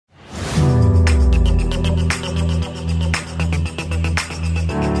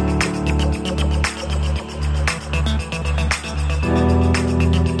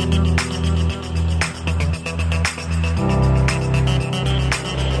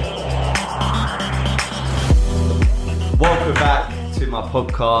welcome back to my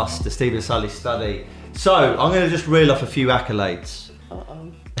podcast, The Stephen Sully Study. So, I'm going to just reel off a few accolades.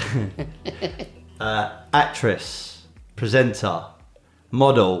 Actress, presenter,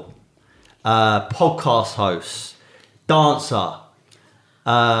 model, podcast host, dancer,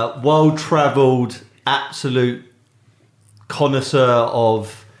 world-travelled, absolute connoisseur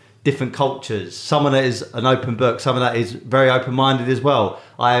of different cultures. Someone that is an open book, someone that is very open-minded as well.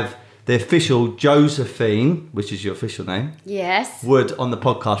 I have the official Josephine, which is your official name. Yes. Wood on the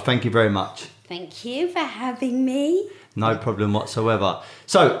podcast. Thank you very much. Thank you for having me. No problem whatsoever.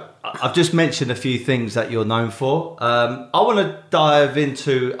 So, I've just mentioned a few things that you're known for. I want to dive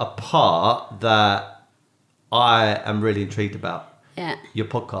into a part that I am really intrigued about. Yeah. Your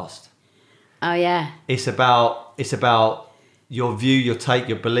podcast. Oh, yeah. It's about your view, your take,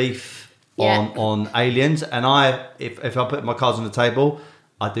 your belief on aliens. And if I put my cards on the table,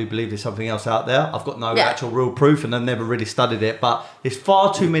 I do believe there's something else out there. I've got no actual real proof and I've never really studied it. But there's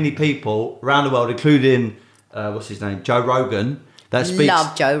far too many people around the world, including, what's his name, Joe Rogan, that speaks.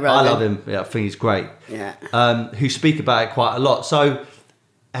 Love Joe Rogan. I love him. Yeah, I think he's great. Yeah. Who speak about it quite a lot. So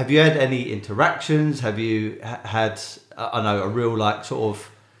have you had any interactions? Have you had, a real sort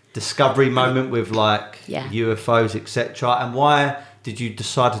of discovery moment with UFOs, etc.? And why did you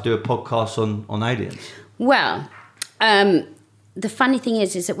decide to do a podcast on aliens? Well, the funny thing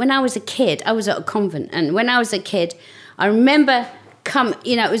is that when I was a kid, I was at a convent, and when I was a kid, I remember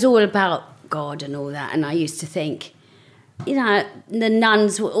it was all about God and all that, and I used to think, the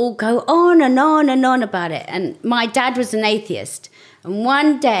nuns would all go on and on and on about it, and my dad was an atheist, and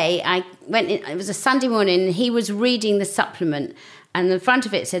one day I went in, it was a Sunday morning, and he was reading the supplement, and the front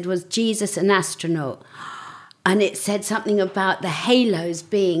of it said, was Jesus an astronaut? And it said something about the halos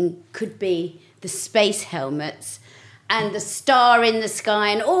could be the space helmets, and the star in the sky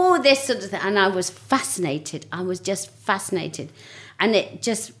and all this sort of thing. And I was fascinated. I was just fascinated. And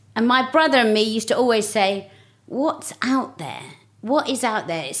my brother and me used to always say, what's out there? What is out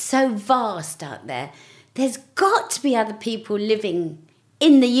there? It's so vast out there. There's got to be other people living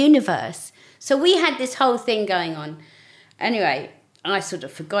in the universe. So we had this whole thing going on. Anyway, I sort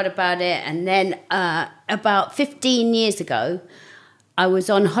of forgot about it. And then about 15 years ago, I was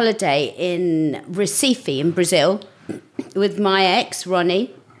on holiday in Recife in Brazil with my ex,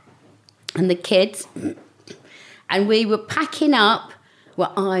 Ronnie, and the kids. And we were packing up,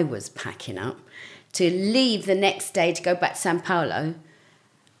 I was packing up, to leave the next day to go back to Sao Paulo.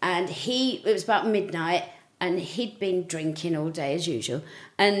 And it was about midnight, and he'd been drinking all day as usual.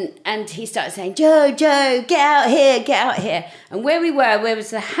 And he started saying, Joe, get out here. And where we were,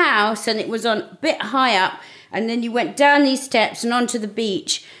 was the house, and it was on a bit high up. And then you went down these steps and onto the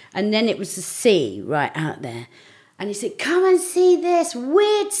beach, and then it was the sea right out there. And he said, come and see this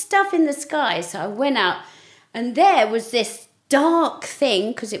weird stuff in the sky. So I went out, and there was this dark thing,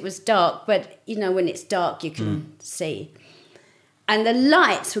 because it was dark, but, when it's dark, you can see. And the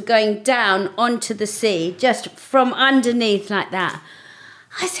lights were going down onto the sea, just from underneath like that.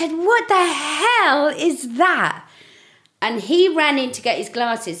 I said, what the hell is that? And he ran in to get his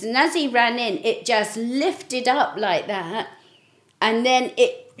glasses. And as he ran in, it just lifted up like that. And then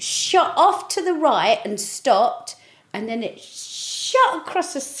it shot off to the right and stopped. And then it shot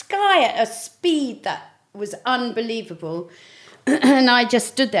across the sky at a speed that was unbelievable. And I just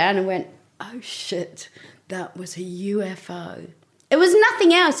stood there and I went, oh, shit, that was a UFO. It was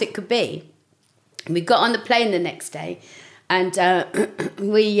nothing else it could be. We got on the plane the next day and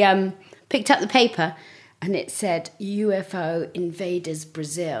we picked up the paper and it said UFO invaders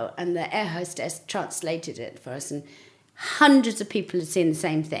Brazil. And the air hostess translated it for us, and hundreds of people had seen the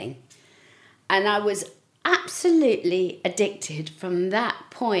same thing. And I was absolutely addicted from that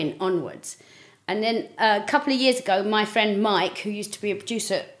point onwards. And then a couple of years ago, my friend Mike, who used to be a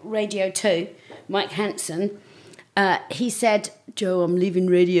producer at Radio 2, Mike Hansen, he said, Joe, I'm leaving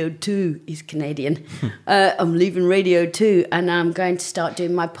Radio 2. He's Canadian. I'm leaving Radio 2 and I'm going to start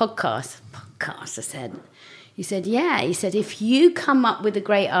doing my podcast. I said. He said, yeah. He said, if you come up with a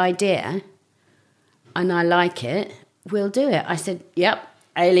great idea and I like it, we'll do it. I said, yep,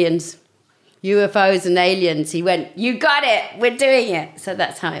 aliens. UFOs and aliens. He went, you got it, we're doing it. So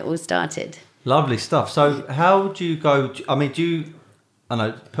that's how it all started. Lovely stuff. So how do you go, do you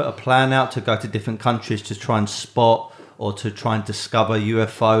put a plan out to go to different countries to try and spot or to try and discover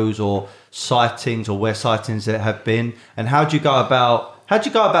UFOs or sightings or where sightings there have been? And how do you go about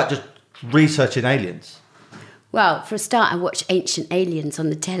just researching aliens? Well, for a start, I watch Ancient Aliens on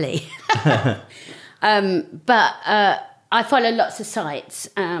the telly. But I follow lots of sites,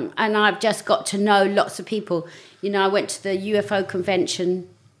 and I've just got to know lots of people. I went to the UFO convention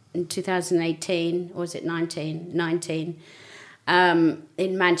in 2018, or was it 19,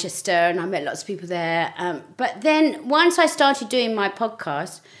 in Manchester, and I met lots of people there. But then once I started doing my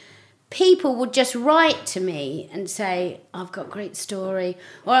podcast, people would just write to me and say, I've got a great story.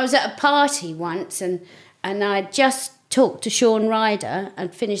 Or I was at a party once and I just talked to Sean Ryder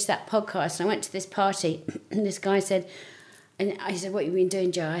and finished that podcast. And I went to this party and this guy said, and I said, what have you been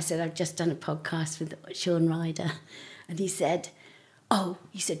doing, Joe? I said, I've just done a podcast with Sean Ryder. And he said,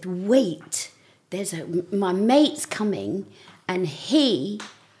 wait, my mate's coming, and he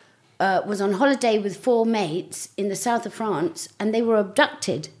was on holiday with 4 mates in the south of France, and they were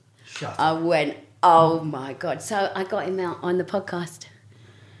abducted. Shut up. I went, oh my God. So I got him out on the podcast.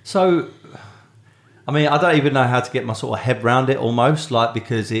 So, I mean, I don't even know how to get my sort of head around it almost, like,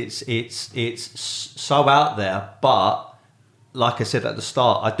 because it's so out there, but like I said at the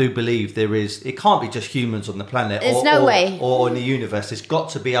start, I do believe it can't be just humans on the planet. There's no way. Or in the universe. There's got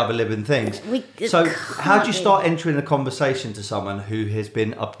to be other living things. So how do you start entering a conversation to someone who has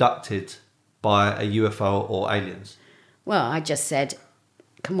been abducted by a UFO or aliens? Well, I just said,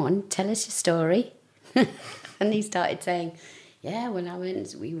 come on, tell us your story. And he started saying, yeah, when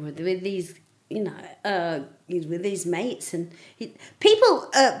we were with these, with these mates. And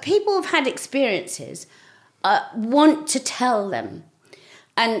people have had experiences, want to tell them.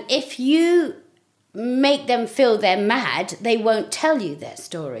 And if you make them feel they're mad, they won't tell you their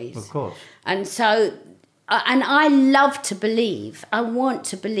stories. Of course. And so, and I love to believe, I want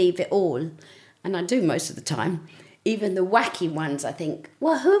to believe it all. And I do most of the time. Even the wacky ones, I think,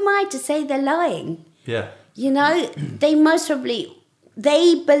 well, who am I to say they're lying? Yeah. They most probably,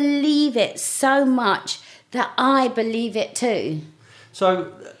 they believe it so much that I believe it too.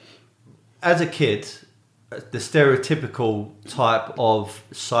 So, as a kid, the stereotypical type of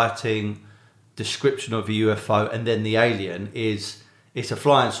sighting description of a UFO and then the alien is it's a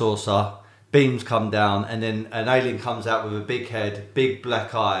flying saucer, beams come down, and then an alien comes out with a big head, big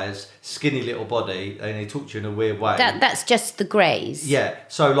black eyes, skinny little body, and they talk to you in a weird way. That's just the greys. Yeah.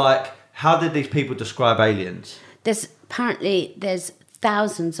 So, like, how did these people describe aliens? There's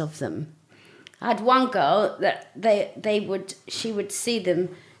thousands of them. I had one girl that she would see them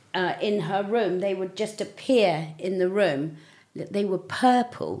in her room. They would just appear in the room. They were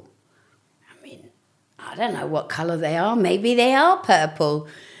purple. I mean, I don't know what colour they are. Maybe they are purple.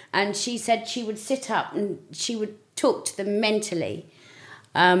 And she said she would sit up and she would talk to them mentally.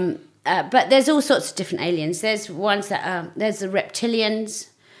 But there's all sorts of different aliens. There's ones that there's the reptilians.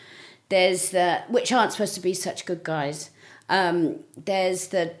 There's which aren't supposed to be such good guys. There's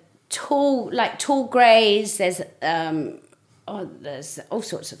the tall greys. There's all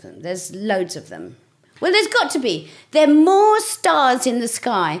sorts of them. There's loads of them. Well, there's got to be. There are more stars in the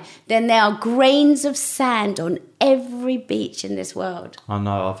sky than there are grains of sand on every beach in this world. I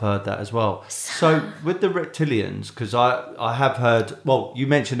know, I've heard that as well. So with the reptilians, because I have heard, well, you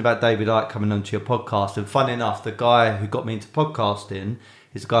mentioned about David Icke coming onto your podcast, and funny enough, the guy who got me into podcasting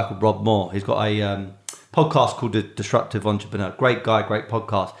is a guy called Rob Moore. He's got a podcast called The Disruptive Entrepreneur. Great guy, great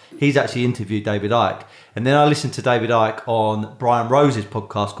podcast. He's actually interviewed David Icke. And then I listened to David Icke on Brian Rose's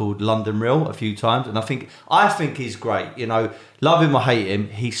podcast called London Real a few times. And I think he's great. Love him or hate him,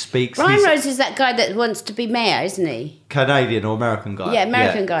 he speaks. Brian Rose is that guy that wants to be mayor, isn't he? Canadian or American guy. Yeah,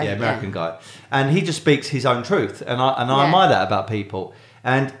 American guy. Yeah, American guy. And he just speaks his own truth. And I admire that about people.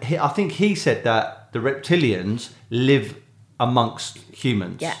 And I think he said that the reptilians live amongst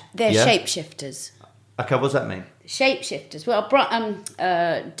humans. Yeah, they're shapeshifters. Okay, what does that mean? Shapeshifters. Well,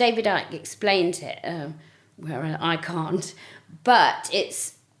 David Icke explains it, where I can't. But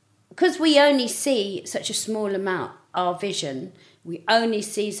it's because we only see such a small amount, our vision, we only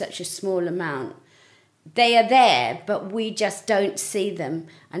see such a small amount. They are there, but we just don't see them.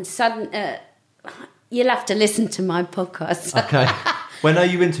 And you'll have to listen to my podcast. Okay. When are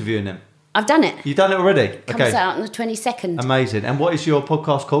you interviewing them? I've done it. You've done it already? Comes out on the 22nd. Amazing. And what is your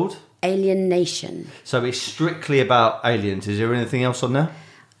podcast called? Alien Nation. So it's strictly about aliens. Is there anything else on there?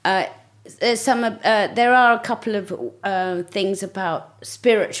 There are a couple of things about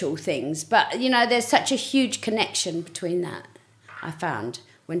spiritual things, but there's such a huge connection between that. I found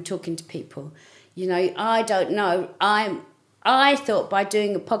when talking to people. I don't know. I thought by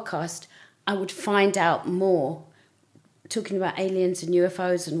doing a podcast I would find out more, talking about aliens and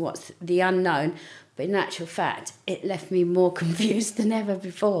UFOs and what's the unknown. But in actual fact, it left me more confused than ever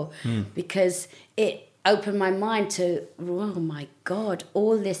before because it opened my mind to, oh my God,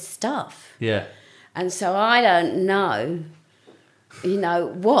 all this stuff. Yeah. And so I don't know,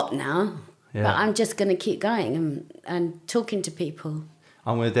 what now. Yeah. But I'm just going to keep going and talking to people.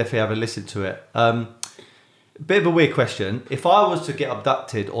 I'm going to definitely have a listen to it. bit of a weird question. If I was to get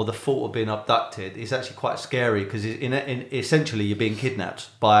abducted, or the thought of being abducted, it's actually quite scary, because essentially you're being kidnapped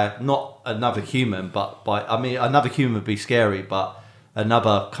by not another human, but by, I mean, another human would be scary, but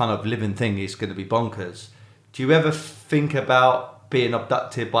another kind of living thing is going to be bonkers. Do you ever think about being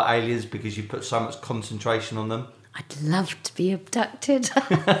abducted by aliens because you put so much concentration on them? I'd love to be abducted.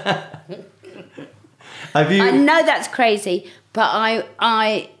 Have you? I know that's crazy, but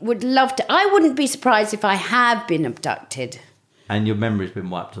I would love to. I wouldn't be surprised if I have been abducted. And your memory's been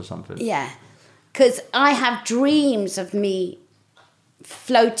wiped or something? Yeah, because I have dreams of me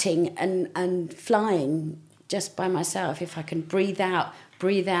floating and flying just by myself. If I can breathe out,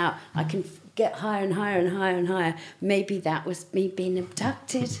 I can get higher and higher and higher and higher. Maybe that was me being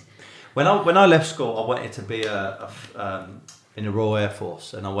abducted. When I left school, I wanted to be in the Royal Air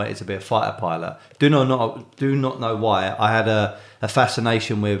Force, and I wanted to be a fighter pilot. Do not know why. I had a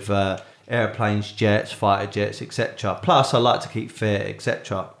fascination with airplanes, jets, fighter jets, etc. Plus, I like to keep fit,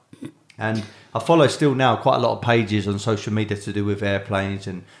 etc. And I follow still now quite a lot of pages on social media to do with airplanes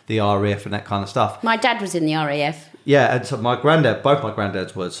and the RAF and that kind of stuff. My dad was in the RAF. Yeah, and so both my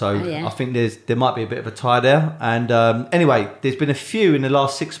granddads were. So I think there might be a bit of a tie there. And anyway, there's been a few in the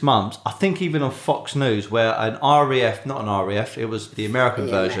last 6 months, I think even on Fox News, where an RAF, not an RAF, it was the American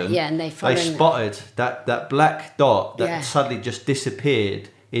version. Yeah, and they spotted that black dot that suddenly just disappeared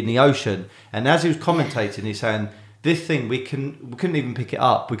in the ocean. And as he was commentating, he's saying, this thing, we couldn't even pick it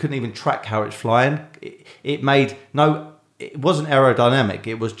up. We couldn't even track how it's flying. It wasn't aerodynamic.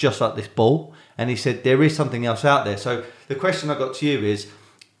 It was just like this ball. And he said, there is something else out there. So the question I got to you is,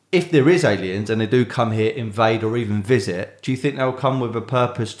 if there is aliens and they do come here, invade or even visit, do you think they'll come with a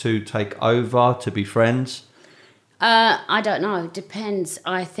purpose to take over, to be friends? I don't know. Depends.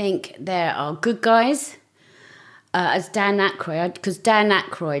 I think there are good guys, as Dan Aykroyd, because Dan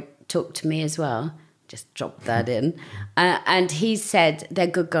Aykroyd talked to me as well. Just drop that in. And he said they're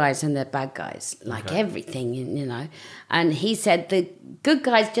good guys and they're bad guys, like everything, you know. And he said the good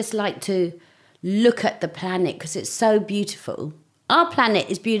guys just like to look at the planet because it's so beautiful. Our planet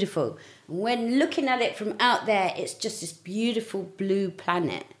is beautiful. When looking at it from out there, it's just this beautiful blue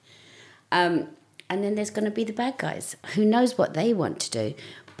planet. And then there's going to be the bad guys. Who knows what they want to do?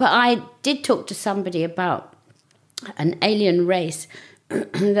 But I did talk to somebody about an alien race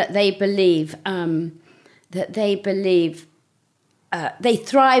that they believe they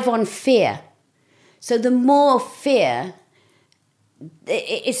thrive on fear. So the more fear,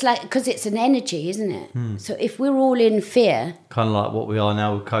 it's like, because it's an energy, isn't it? So if we're all in fear, kind of like what we are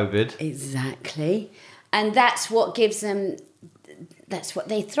now with COVID. Exactly. And that's what gives them, that's what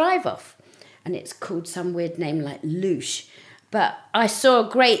they thrive off. And it's called some weird name like Loosh. But I saw a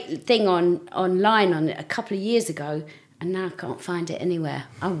great thing online on it a couple of years ago, and now I can't find it anywhere.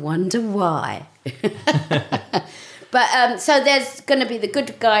 I wonder why. But so there's going to be the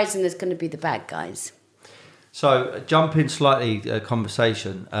good guys and there's going to be the bad guys. So jumping slightly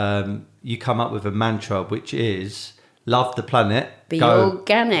conversation, you come up with a mantra which is love the planet. Be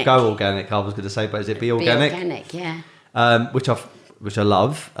organic. Go organic. I was going to say, but is it be organic? Be organic, yeah. Which I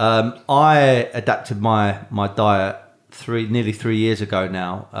love. I adapted my diet nearly 3 years ago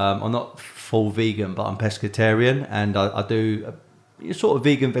now. I'm not full vegan, but I'm pescatarian, and I do sort of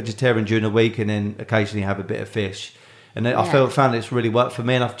vegan vegetarian during the week, and then occasionally have a bit of fish. And I found it's really worked for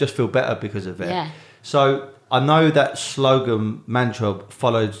me, and I just feel better because of it. Yeah. So I know that slogan mantra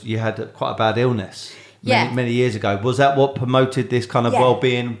followed. You had quite a bad illness many years ago. Was that what promoted this kind of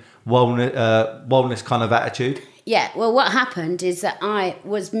well-being, wellness kind of attitude? Yeah. Well, what happened is that I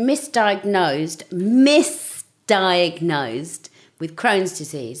was misdiagnosed with Crohn's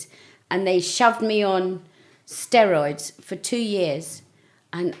disease, and they shoved me on steroids for 2 years.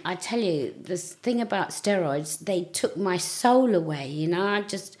 And I tell you, this thing about steroids, they took my soul away. You know, I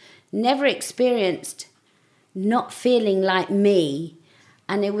just never experienced not feeling like me.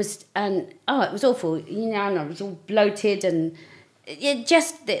 And it was awful. You know, and I was all bloated, and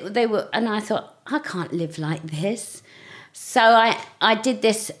they were, and I thought, I can't live like this. So I did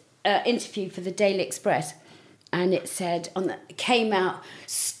this interview for the Daily Express, and it said came out,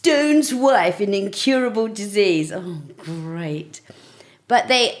 Stone's wife in incurable disease. Oh, great. But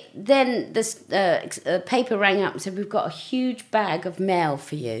the paper rang up and said, we've got a huge bag of mail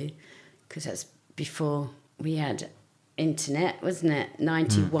for you, because that's before we had internet, wasn't it?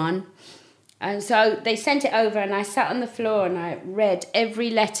 91. And so they sent it over, and I sat on the floor and I read every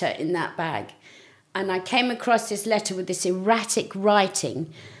letter in that bag. And I came across this letter with this erratic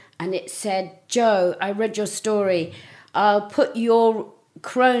writing, and it said, Joe, I read your story. I'll put your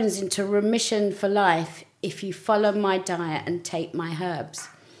Crohn's into remission for life if you follow my diet and take my herbs.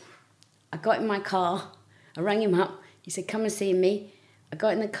 I got in my car I rang him up. He said, come and see me. I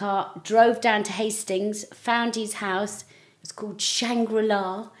got in the car, drove down to Hastings, found his house. It's called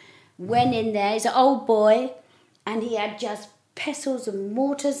Shangri-La. Went in there. He's an old boy, and he had just pestles and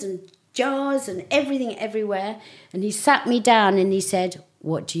mortars and jars and everything everywhere. And he sat me down and he said,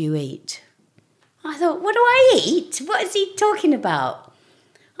 what do you eat? I thought, what do I eat? What is he talking about?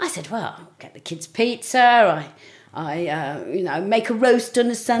 I said, well, I'll get the kids pizza. I make a roast on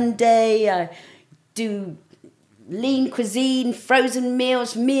a Sunday. I do lean cuisine, frozen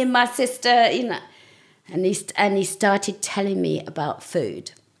meals for me and my sister, And he started telling me about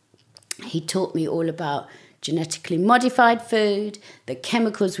food. He taught me all about genetically modified food, the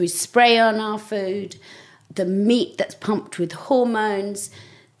chemicals we spray on our food, the meat that's pumped with hormones,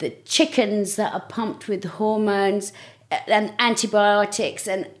 the chickens that are pumped with hormones and antibiotics.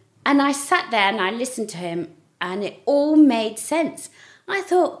 And I sat there and I listened to him and it all made sense. I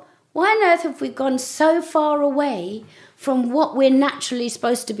thought, why on earth have we gone so far away from what we're naturally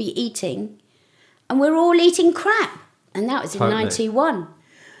supposed to be eating, and we're all eating crap? And that was in 91.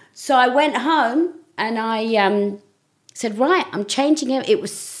 So I went home and I said, right, I'm changing it. It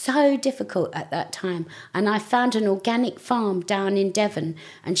was so difficult at that time. And I found an organic farm down in Devon,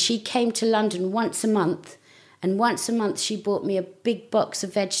 and she came to London once a month. And once a month she bought me a big box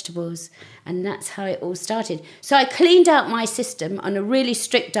of vegetables, and that's how it all started. So I cleaned out my system on a really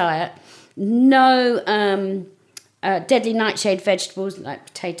strict diet. No deadly nightshade vegetables like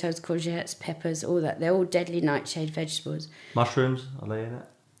potatoes, courgettes, peppers, all that. They're all deadly nightshade vegetables. Mushrooms, are they in it?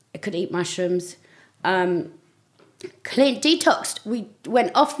 I could eat mushrooms. Detoxed. We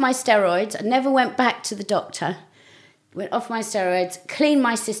went off my steroids. I never went back to the doctor. Went off my steroids, cleaned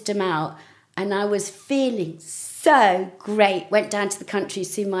my system out, and I was feeling so great. Went down to the country to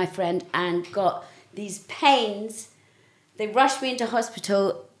see my friend and got these pains. They rushed me into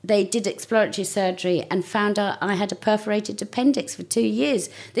hospital. They did exploratory surgery and found out I had a perforated appendix for 2 years.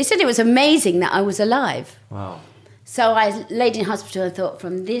 They said it was amazing that I was alive. Wow. So I laid in hospital and thought,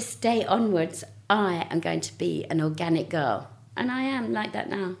 from this day onwards, I am going to be an organic girl. And I am like that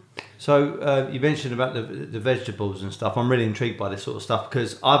now. So you mentioned about the vegetables and stuff. I'm really intrigued by this sort of stuff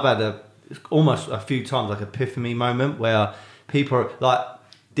because I've had almost a few times like epiphany moment where people are like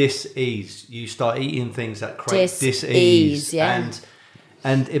dis-ease. You start eating things that create dis-ease. Yeah.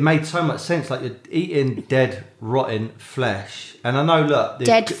 And it made so much sense. Like you're eating dead, rotten flesh. And I know, look,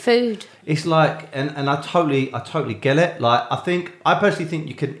 dead food. It's like, and I totally get it. Like I personally think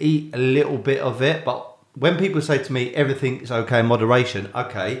you can eat a little bit of it, but when people say to me everything is okay in moderation,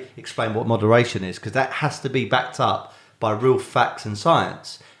 okay, explain what moderation is, because that has to be backed up by real facts and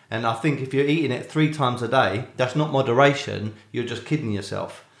science. And I think if you're eating it 3 times a day, that's not moderation. You're just kidding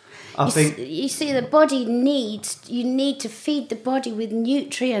yourself. You see, the body you need to feed the body with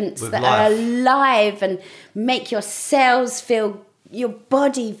nutrients that are alive and make your cells your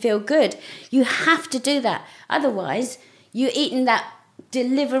body feel good. You have to do that. Otherwise, you're eating that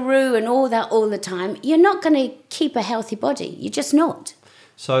Deliveroo and all that all the time. You're not going to keep a healthy body. You're just not.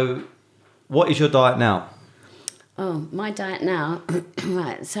 So, what is your diet now? Oh, my diet now.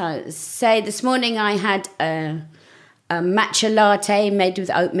 Right. So, say this morning I had a matcha latte made with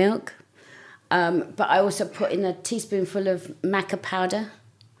oat milk, but I also put in a teaspoonful of maca powder,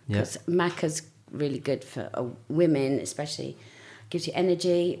 because maca's really good for women, especially gives you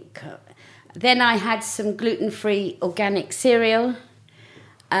energy. Then I had some gluten-free organic cereal.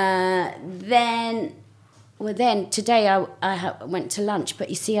 Then today I went to lunch, but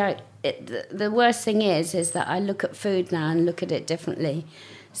you see, the worst thing is that I look at food now and look at it differently.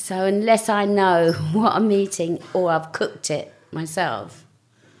 So unless I know what I'm eating or I've cooked it myself.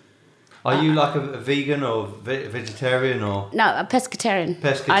 Are you like a vegan or vegetarian or? No, a pescatarian.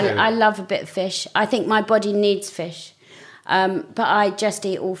 Pescatarian. I love a bit of fish. I think my body needs fish. But I just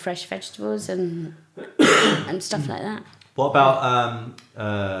eat all fresh vegetables and stuff like that. What about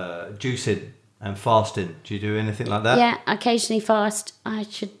juicing and fasting? Do you do anything like that? Yeah, occasionally fast. I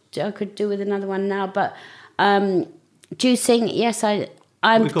could do with another one now, but juicing, yes,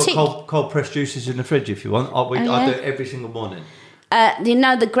 We've got cold pressed juices in the fridge if you want. I do it every single morning.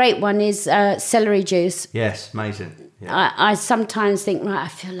 The great one is celery juice. Yes, amazing. Yeah. I sometimes think, right, I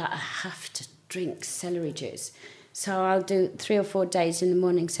feel like I have to drink celery juice. So I'll do 3 or 4 days in the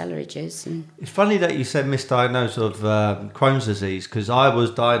morning celery juice. And it's funny that you said misdiagnosed of Crohn's disease, because I was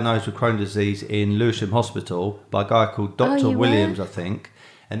diagnosed with Crohn's disease in Lewisham Hospital by a guy called Dr. Williams, I think.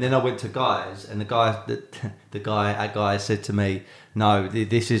 And then I went to Guy's, and the guy at Guy's said to me, "No,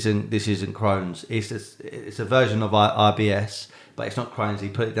 this isn't Crohn's. It's a version of IBS, but it's not Crohn's." He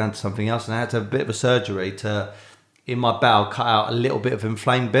put it down to something else, and I had to have a bit of a surgery to, in my bowel, cut out a little bit of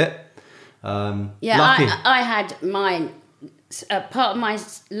inflamed bit. Lucky. I had mine, part of my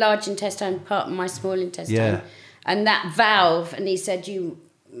large intestine, part of my small intestine, and that valve. And he said you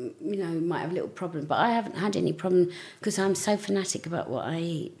might have a little problem, but I haven't had any problem because I'm so fanatic about what I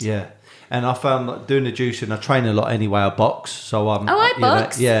eat. Yeah. And I found that doing the juicing, I train a lot anyway. I box, so I'm. I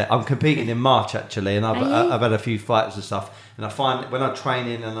box. I'm competing in March actually, and I've had a few fights and stuff. And I find when I'm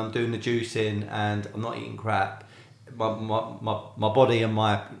training and I'm doing the juicing and I'm not eating crap, my body and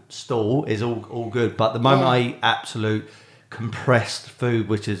my stool is all good. But the moment I eat absolute compressed food,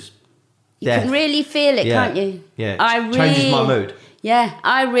 which is death, you can really feel it, can't you? Yeah, changes my mood. Yeah,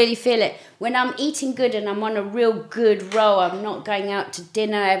 I really feel it. When I'm eating good and I'm on a real good roll, I'm not going out to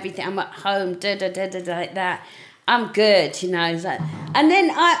dinner, everything, I'm at home, like that. I'm good, And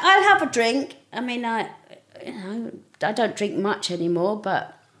then I'll have a drink. I mean, I don't drink much anymore,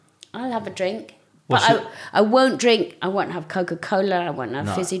 but I'll have a drink. But I won't drink. I won't have Coca-Cola. I won't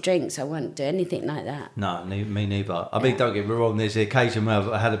have fizzy drinks. I won't do anything like that. No, me neither. I mean, don't get me wrong. There's the occasion where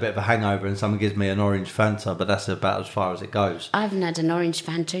I've had a bit of a hangover and someone gives me an orange Fanta, but that's about as far as it goes. I haven't had an orange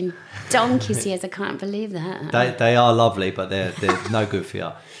Fanta in donkey's years. I can't believe that. They are lovely, but they're no good for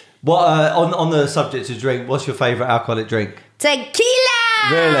you. What on the subject of drink? What's your favourite alcoholic drink?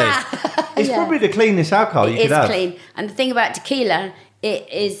 Tequila. Really? It's probably the cleanest alcohol you could have. It is clean, and the thing about tequila. It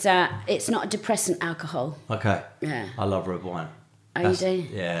is. It's not a depressant alcohol. Okay. Yeah. I love red wine. Oh, you do?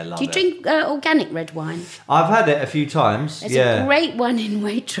 Yeah, I love Do it. you drink organic red wine? I've had it a few times. There's a great one in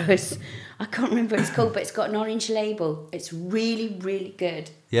Waitrose. I can't remember what it's called, but it's got an orange label. It's really, really good.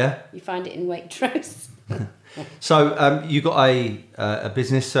 Yeah. You find it in Waitrose. So you got a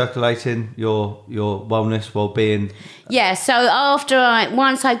business circulating your wellness, well-being. Yeah. So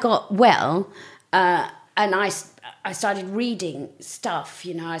once I got well, and I started reading stuff,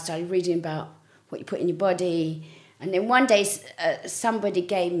 I started reading about what you put in your body. And then one day somebody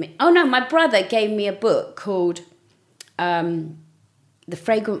my brother gave me a book called The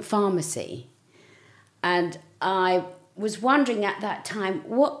Fragrant Pharmacy. And I was wondering at that time,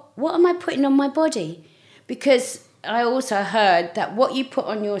 what am I putting on my body? Because I also heard that what you put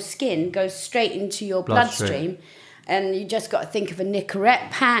on your skin goes straight into your bloodstream. And you just got to think of a Nicorette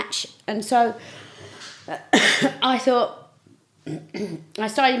patch. And so I thought, I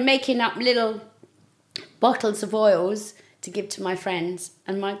started making up little bottles of oils to give to my friends.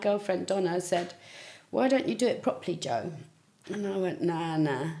 And my girlfriend Donna said, why don't you do it properly, Joe? And I went,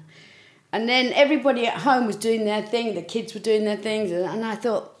 nah. And then everybody at home was doing their thing, the kids were doing their things. And I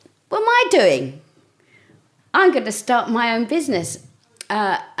thought, what am I doing? I'm going to start my own business.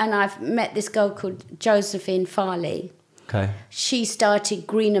 And I've met this girl called Josephine Farley. Okay. She started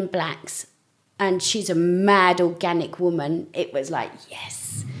Green and Blacks. And she's a mad organic woman. It was like,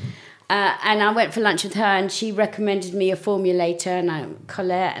 yes. And I went for lunch with her and she recommended me a formulator and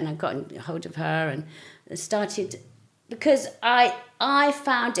Colette, and I got in hold of her and started, because I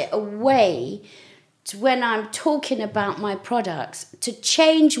found it a way to, when I'm talking about my products, to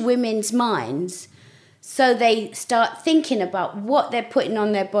change women's minds so they start thinking about what they're putting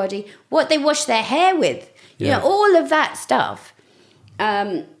on their body, what they wash their hair with, all of that stuff.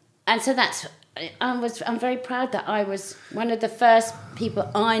 And so that's... I'm very proud that I was one of the first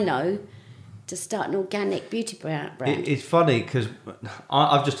people I know to start an organic beauty brand. It's funny because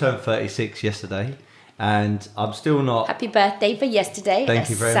I've just turned 36 yesterday, and I'm still not. Happy birthday for yesterday! Thank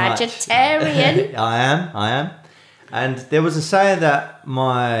you very much. Sagittarian. I am, and there was a saying that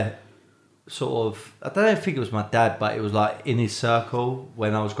my sort of, I don't think it was my dad, but it was like in his circle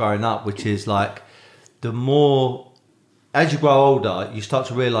when I was growing up, which is like the more. As you grow older, you start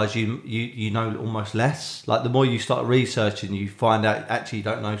to realise you know almost less. Like the more you start researching, you find out actually you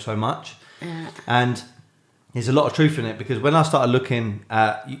don't know so much. And there's a lot of truth in it, because when I started looking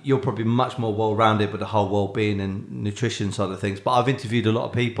at, you're probably much more well-rounded with the whole well-being and nutrition side of things, but I've interviewed a lot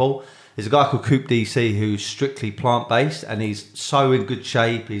of people. There's a guy called Coop DC who's strictly plant-based, and he's so in good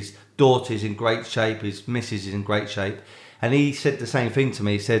shape. His daughter's in great shape. His missus is in great shape. And he said the same thing to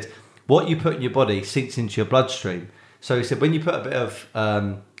me. He said, what you put in your body sinks into your bloodstream. So he said, when you put a bit of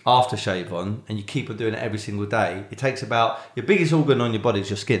aftershave on and you keep on doing it every single day, it takes about, your biggest organ on your body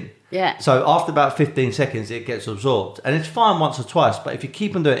is your skin. Yeah. So after about 15 seconds, it gets absorbed. And it's fine once or twice, but if you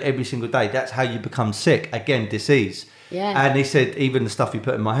keep on doing it every single day, that's how you become sick. Again, disease. Yeah. And he said, even the stuff you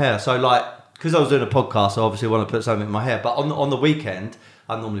put in my hair. So like, because I was doing a podcast, I obviously want to put something in my hair. But on the weekend,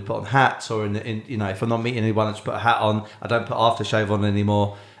 I normally put on hats, or in if I'm not meeting anyone, I just put a hat on. I don't put aftershave on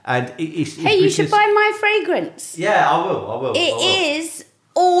anymore. And hey, you should buy my fragrance. Yeah, I will. It is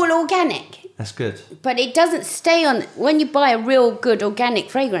all organic. That's good. But it doesn't stay on, when you buy a real good organic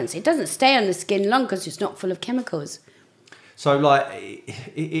fragrance, it doesn't stay on the skin long because it's not full of chemicals. So like,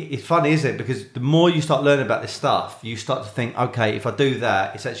 it's funny, isn't it? Because the more you start learning about this stuff, you start to think, okay, if I do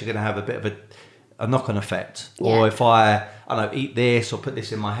that, it's actually going to have a bit of a knock-on effect. Yeah. Or if I don't know, eat this or put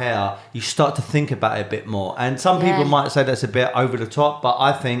this in my hair, you start to think about it a bit more. And some people might say that's a bit over the top, but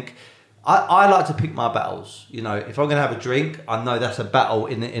I think I like to pick my battles. You know, if I'm going to have a drink, I know that's a battle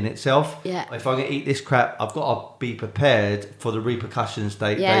in itself. Yeah. If I'm going to eat this crap, I've got to be prepared for the repercussions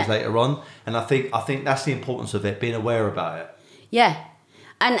days later on. And I think that's the importance of it, being aware about it. Yeah.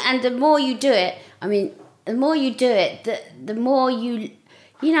 And the more you do it, I mean, the more you do it, the more you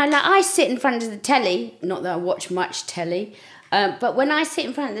know, like I sit in front of the telly, not that I watch much telly, but when I sit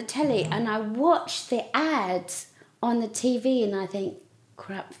in front of the telly and I watch the ads on the TV and I think,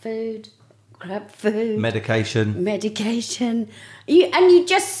 crap food, medication. You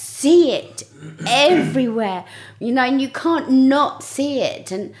just see it everywhere, you know, and you can't not see it.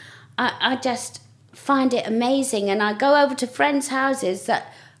 And I just find it amazing. And I go over to friends' houses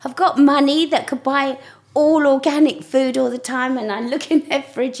that have got money that could buy all organic food all the time, and I look in their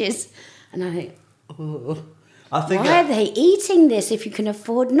fridges and I think, oh, why are they eating this if you can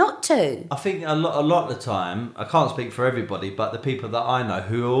afford not to? I think a lot of the time, I can't speak for everybody, but the people that I know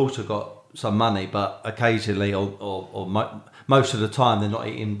who have also got some money, but occasionally or most of the time they're not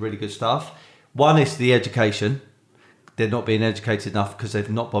eating really good stuff. One is the education. They're not being educated enough because they've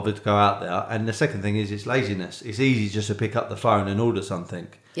not bothered to go out there. And the second thing is it's laziness. It's easy just to pick up the phone and order something.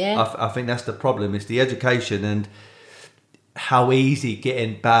 Yeah. I think that's the problem. It's the education and how easy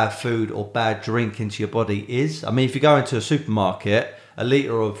getting bad food or bad drink into your body is. I mean, if you go into a supermarket, a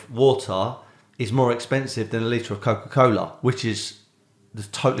litre of water is more expensive than a litre of Coca-Cola, which is the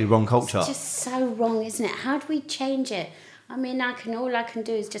totally wrong culture. It's just so wrong, isn't it? How do we change it? I mean, all I can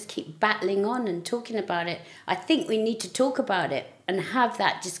do is just keep battling on and talking about it. I think we need to talk about it and have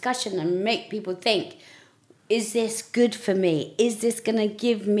that discussion and make people think, is this good for me? Is this going to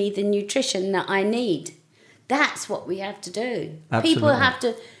give me the nutrition that I need? That's what we have to do. Absolutely. People have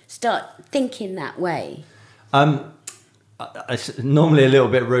to start thinking that way. It's normally a little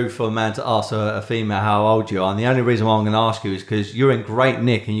bit rude for a man to ask a female how old you are, and the only reason why I'm going to ask you is because you're in great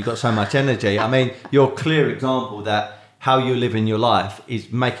nick and you've got so much energy. I mean, you're a clear example that how you're living your life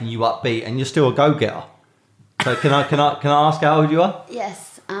is making you upbeat, and you're still a go-getter. So can I ask how old you are?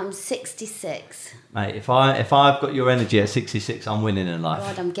 Yes, I'm 66. Mate, if I've got your energy at 66, I'm winning in life.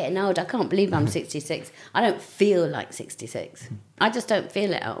 God, I'm getting old. I can't believe I'm 66. I don't feel like 66. I just don't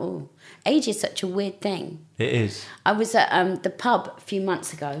feel it at all. Age is such a weird thing. It is. I was at the pub a few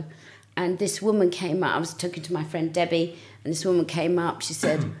months ago, and this woman came up. I was talking to my friend Debbie, and this woman came up. She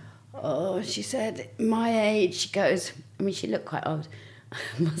said, my age. She goes, I mean, she looked quite old,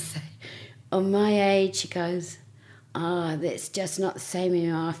 I must say. My age, she goes, it's just not the same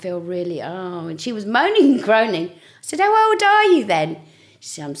anymore. I feel really, and she was moaning and groaning. I said, how old are you then? She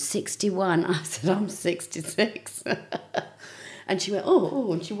said, I'm 61. I said, I'm 66. And she went,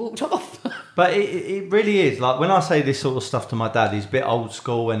 and she walked off. But it really is. Like, when I say this sort of stuff to my dad, he's a bit old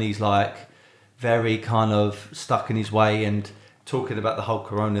school and he's like very kind of stuck in his way and talking about the whole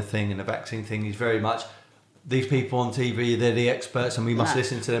corona thing and the vaccine thing. He's very much, these people on TV, they're the experts and we must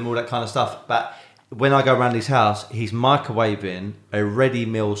listen to them, all that kind of stuff. But when I go around his house, he's microwaving a ready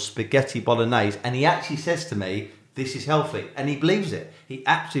meal spaghetti bolognese, and he actually says to me, this is healthy. And he believes it. He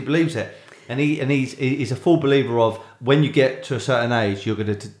absolutely believes it. And he's a full believer of when you get to a certain age, you're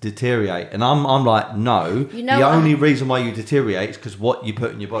going to deteriorate. And I'm like, no. You know, the only reason why you deteriorate is because what you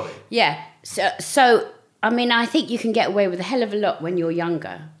put in your body. Yeah. So I mean, I think you can get away with a hell of a lot when you're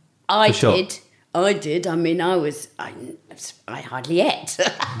younger. I did. I mean, I hardly ate.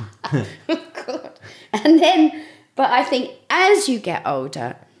 God. And then, but I think as you get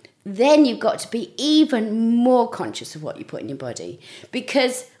older, then you've got to be even more conscious of what you put in your body.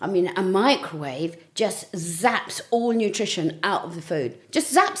 Because, I mean, a microwave just zaps all nutrition out of the food.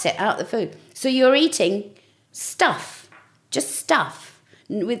 Just zaps it out of the food. So you're eating stuff, just stuff,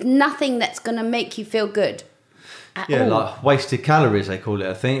 with nothing that's going to make you feel good. Yeah, like wasted calories, they call it,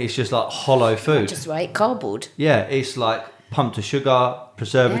 I think. It's just like hollow food. Just right, cardboard. Yeah, it's like pumped of sugar,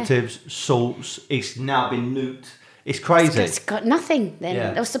 preservatives, salts. It's now been nuked. It's crazy. It's got nothing then.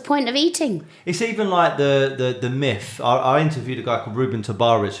 Yeah. What's the point of eating? It's even like the myth. I interviewed a guy called Ruben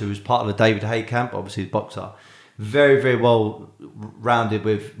Tabares, who was part of the David Haye camp, obviously the boxer. Very, very well rounded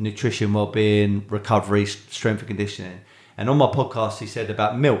with nutrition, well-being, recovery, strength and conditioning. And on my podcast, he said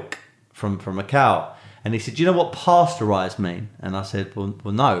about milk from a cow. And he said, do you know what pasteurised mean? And I said, well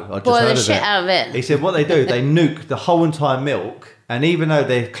no. I just boil heard the shit out of it. He said, what they do, they nuke the whole entire milk And even though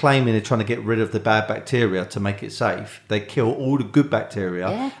they're claiming they're trying to get rid of the bad bacteria to make it safe, they kill all the good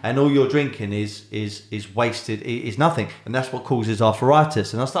bacteria, and all you're drinking is wasted, is nothing, and that's what causes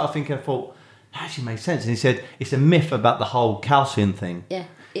arthritis. And I started thinking, I thought, that actually makes sense. And he said it's a myth about the whole calcium thing. Yeah,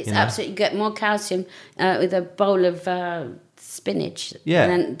 it's absolutely, you get more calcium with a bowl of spinach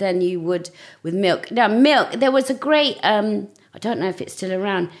than you would with milk. Now, milk, there was a great, I don't know if it's still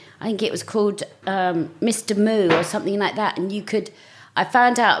around, I think it was called Mr. Moo or something like that, and I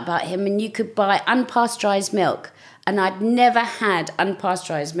found out about him, and you could buy unpasteurised milk, and I'd never had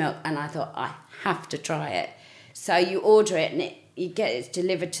unpasteurised milk, and I thought, I have to try it. So you order it, and you get it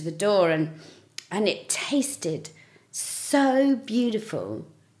delivered to the door, and it tasted so beautiful,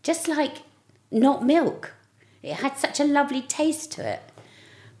 just like not milk. It had such a lovely taste to it.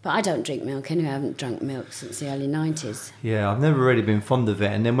 But I don't drink milk anyway. I haven't drunk milk since the early 90s. Yeah, I've never really been fond of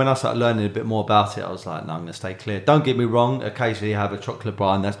it. And then when I started learning a bit more about it, I was like, no, I'm going to stay clear. Don't get me wrong. Occasionally I have a chocolate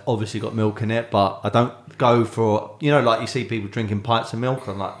bar and that's obviously got milk in it. But I don't go for, like you see people drinking pints of milk.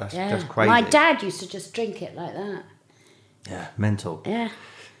 I'm like, that's crazy. My dad used to just drink it like that. Yeah, mental. Yeah.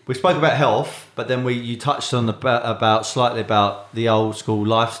 We spoke about health, but then you touched on slightly about the old school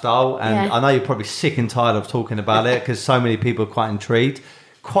lifestyle. And I know you're probably sick and tired of talking about it because so many people are quite intrigued.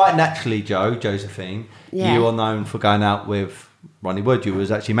 Quite naturally, Josephine, you are known for going out with Ronnie Wood. You was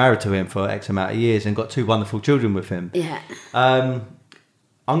actually married to him for X amount of years and got 2 wonderful children with him. Yeah. I'm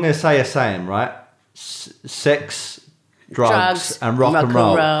going to say a saying, right? Sex, drugs and rock and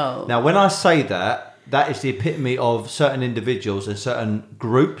roll. Now, when I say that is the epitome of certain individuals and certain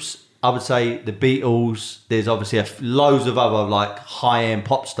groups. I would say the Beatles. There's obviously loads of other like high-end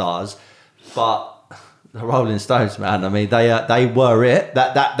pop stars, but the Rolling Stones, man. I mean, they were it.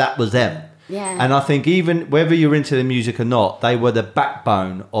 That was them. Yeah. And I think even whether you're into the music or not, they were the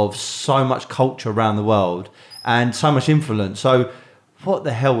backbone of so much culture around the world and so much influence. So, what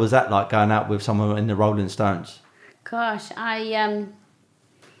the hell was that like going out with someone in the Rolling Stones? Gosh,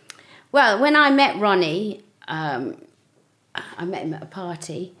 well, when I met Ronnie, I met him at a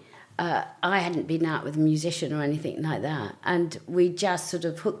party. I hadn't been out with a musician or anything like that, and we just sort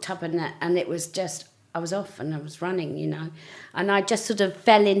of hooked up, and it was just. I was off and I was running, and I just sort of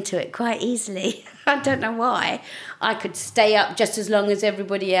fell into it quite easily. I don't know why. I could stay up just as long as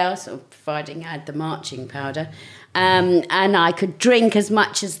everybody else, or providing I had the marching powder, and I could drink as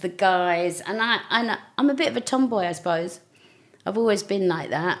much as the guys. And I'm a bit of a tomboy, I suppose. I've always been like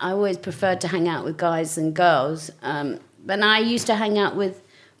that. I always preferred to hang out with guys than girls. But I used to hang out we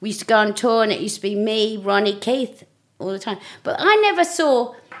used to go on tour, and it used to be me, Ronnie, Keith all the time. But I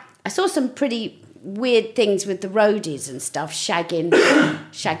saw some pretty weird things with the roadies and stuff,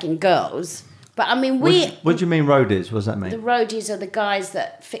 shagging girls. But I mean, What do you mean roadies? What does that mean? The roadies are the guys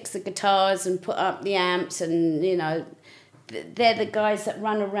that fix the guitars and put up the amps, and they're the guys that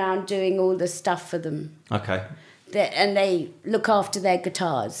run around doing all the stuff for them. Okay. And they look after their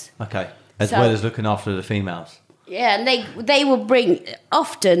guitars. Okay. As well as looking after the females. Yeah, and they will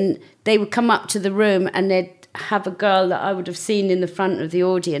often they would come up to the room and they'd have a girl that I would have seen in the front of the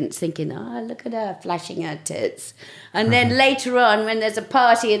audience thinking, oh, look at her flashing her tits. And then later on, when there's a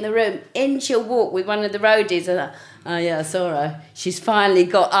party in the room, in she'll walk with one of the roadies and oh yeah, I saw her. She's finally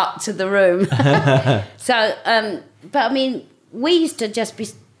got up to the room. So, but I mean, we used to just be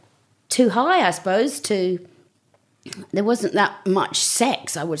too high, I suppose, there wasn't that much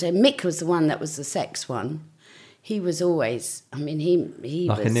sex, I would say. Mick was the one that was the sex one. He was always, I mean, he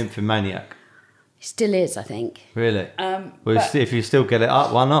like was... a nymphomaniac. He still is, I think. Really? If you still get it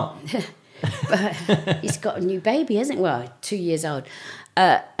up, why not? But he's got a new baby, hasn't he? Well, 2 years old.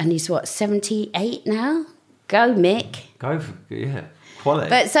 And he's, 78 now? Go, Mick. Go for, quality.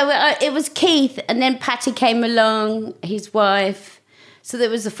 But so it was Keith, and then Patty came along, his wife. So there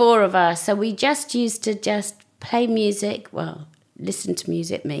was the 4 of us. So we just used to play music, listen to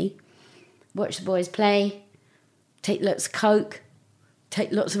music, watch the boys play, take lots of coke,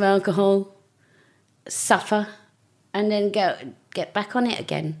 take lots of alcohol, suffer, and then get back on it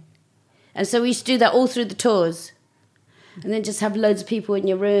again. And so we used to do that all through the tours, and then just have loads of people in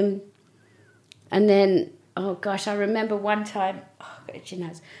your room. And then, oh gosh, I remember one time,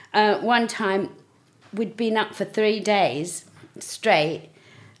 one time we'd been up for 3 days straight,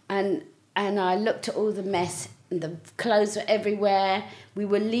 and I looked at all the mess, and the clothes were everywhere. We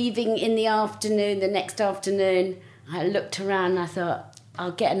were leaving in the afternoon, the next afternoon. I looked around and I thought,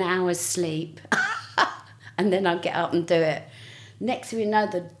 I'll get an hour's sleep. And then I'll get up and do it. Next thing we know,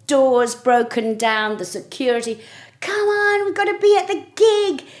 the door's broken down, the security. Come on, we've got to be at the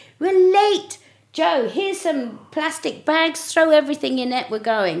gig. We're late. Joe, here's some plastic bags. Throw everything in it. We're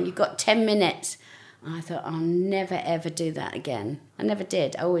going. You've got 10 minutes. I thought, I'll never, ever do that again. I never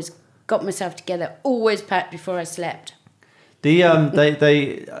did. I always got myself together, always packed before I slept.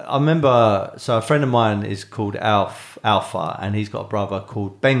 I remember, so a friend of mine is called Alpha, and he's got a brother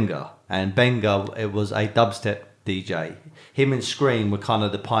called Benga. And Benga, it was a dubstep DJ. Him and Scream were kind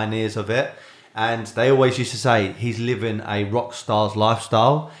of the pioneers of it. And they always used to say he's living a rock star's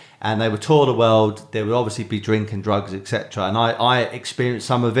lifestyle. And they would tour the world. There would obviously be drinking, drugs, etc. And I experienced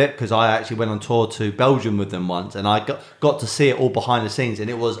some of it because I actually went on tour to Belgium with them once. And I got to see it all behind the scenes. And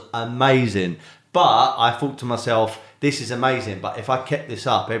it was amazing. But I thought to myself, this is amazing. But if I kept this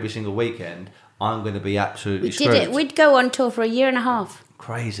up every single weekend, I'm going to be absolutely screwed. We did it. We'd go on tour for a year and a half.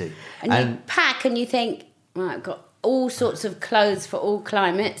 Crazy. And you pack and you think, right, I've got all sorts of clothes for all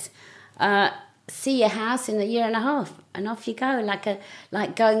climates. See your house in a year and a half, and off you go,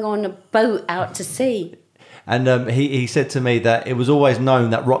 like going on a boat out to sea. And he said to me that it was always known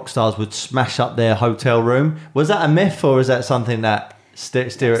that rock stars would smash up their hotel room. Was that a myth, or is that something that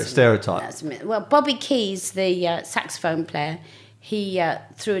stereotype? That's a myth. Well, Bobby Keys, the saxophone player, he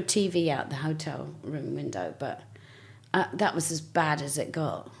threw a TV out the hotel room window, but that was as bad as it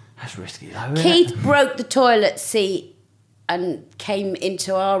got. That's risky, though. Keith broke the toilet seat and came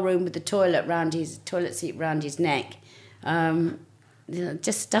into our room with the toilet seat round his neck.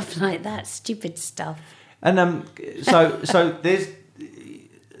 Just stuff like that, stupid stuff. And so there's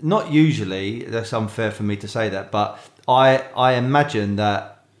not usually, that's unfair for me to say that, but I imagine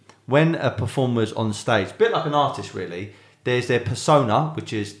that when a performer's on stage, a bit like an artist really, there's their persona,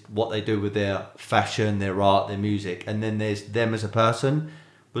 which is what they do with their fashion, their art, their music, and then there's them as a person.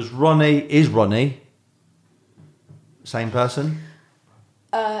 Is Ronnie same person?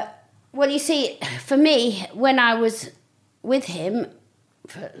 Well, you see, for me, when I was with him,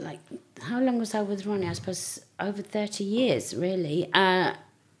 for how long was I with Ronnie? I suppose over 30 years, really.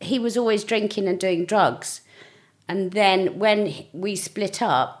 He was always drinking and doing drugs. And then when we split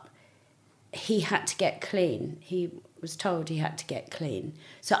up, he had to get clean. He was told he had to get clean.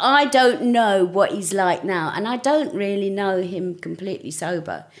 So I don't know what he's like now. And I don't really know him completely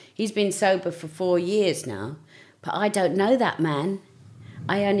sober. He's been sober for 4 years now. But I don't know that man.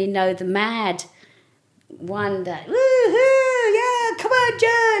 I only know the mad one that, woohoo, yeah, come on,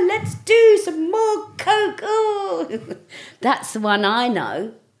 John, let's do some more coke. Oh. That's the one I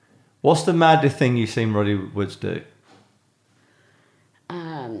know. What's the maddest thing you've seen Roddy Woods do?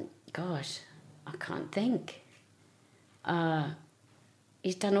 Gosh, I can't think.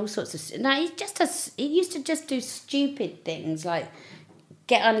 He's done all sorts of... No, he used to just do stupid things like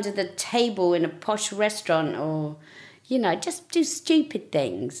get under the table in a posh restaurant or, just do stupid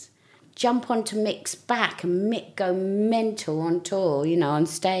things. Jump onto Mick's back and Mick go mental on tour, on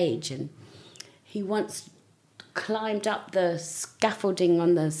stage. And he once climbed up the scaffolding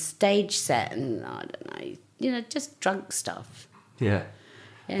on the stage set and, I don't know, just drunk stuff. Yeah.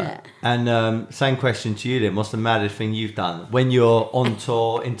 Yeah. And same question to you then. What's the maddest thing you've done when you're on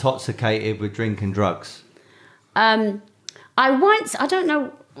tour, intoxicated with drink and drugs? I don't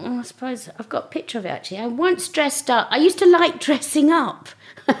know, I suppose I've got a picture of it actually. I once dressed up. I used to like dressing up.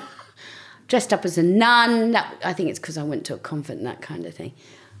 Dressed up as a nun. I think it's because I went to a convent and that kind of thing.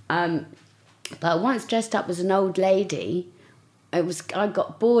 But I once dressed up as an old lady. I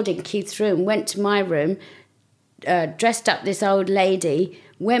got bored in Keith's room, went to my room, dressed up this old lady,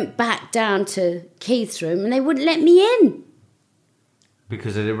 went back down to Keith's room, and they wouldn't let me in.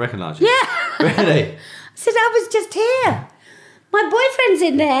 Because they didn't recognise you? Yeah. Really? I said, I was just here. My boyfriend's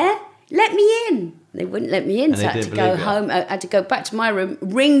in there. Let me in. They wouldn't let me in, so I had to go home. I had to go back to my room,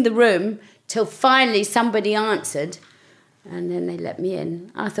 ring the room, till finally somebody answered, and then they let me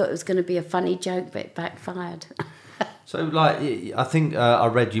in. I thought it was going to be a funny joke, but it backfired. So, I think I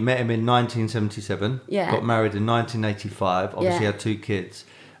read you met him in 1977. Yeah. Got married in 1985. Obviously, had 2 kids.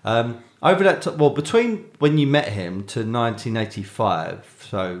 Over that, between when you met him to 1985,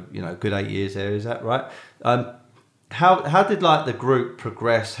 so good 8 years there. Is that right? How did the group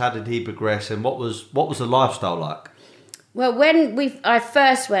progress? How did he progress? And what was the lifestyle like? Well, when I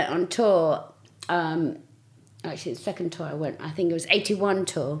first went on tour, actually the second tour I went, I think it was 81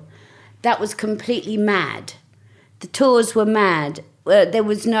 tour. That was completely mad. The tours were mad. There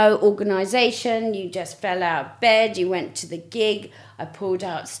was no organisation. You just fell out of bed. You went to the gig. I pulled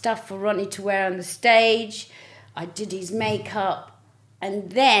out stuff for Ronnie to wear on the stage. I did his makeup.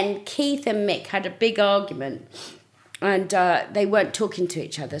 And then Keith and Mick had a big argument. And they weren't talking to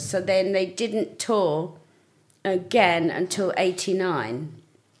each other. So then they didn't tour again until 89.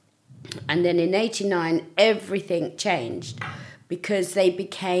 And then in 89, everything changed because they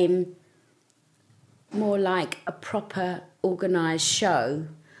became more like a proper organised show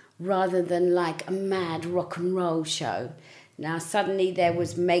rather than like a mad rock and roll show. Now suddenly there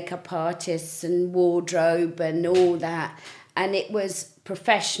was makeup artists and wardrobe and all that, and it was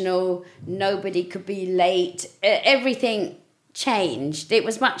professional. Nobody could be late. Everything changed. It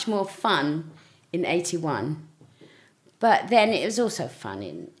was much more fun in 81. But then it was also fun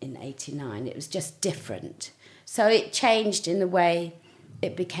in 89. It was just different. So it changed in the way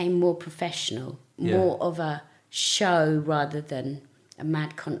it became more professional, more of a show rather than a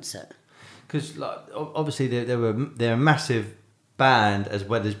mad concert. Because like, obviously they're a massive band as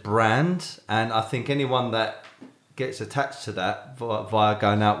well as brand, and I think anyone that gets attached to that via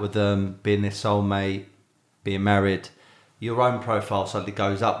going out with them, being their soulmate, being married, your own profile suddenly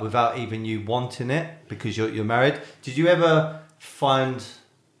goes up without even you wanting it because you're married. Did you ever find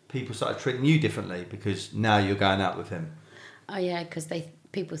people started treating you differently because now you're going out with him? Oh yeah, because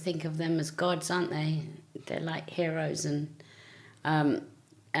people think of them as gods, aren't they? They're like heroes, and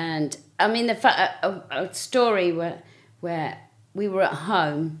I mean a story where we were at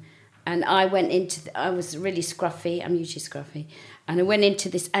home, and I went into I was really scruffy. I'm usually scruffy, and I went into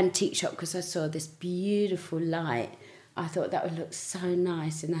this antique shop because I saw this beautiful light. I thought that would look so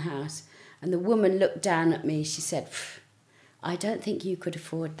nice in the house. And the woman looked down at me. She said, "I don't think you could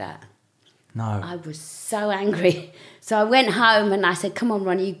afford that." No. I was so angry. So I went home and I said, "Come on,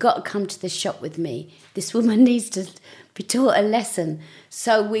 Ronnie, you've got to come to the shop with me. This woman needs to be taught a lesson."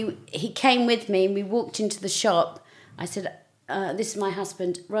 So he came with me and we walked into the shop. I said, "This is my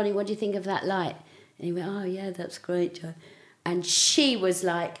husband. Ronnie, what do you think of that light?" And he went, "Oh, yeah, that's great, Joe." And she was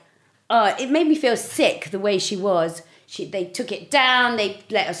like, oh, it made me feel sick the way she was. They took it down. They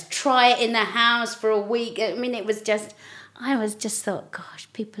let us try it in the house for a week. I mean, I just thought, gosh,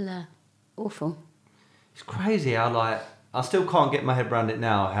 people are awful. It's crazy how I still can't get my head around it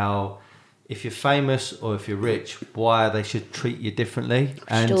now, how if you're famous or if you're rich, why they should treat you differently.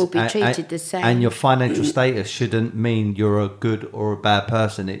 Should all be treated the same. And your financial status shouldn't mean you're a good or a bad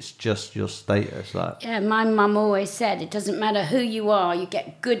person. It's just your status. Yeah, my mum always said, it doesn't matter who you are. You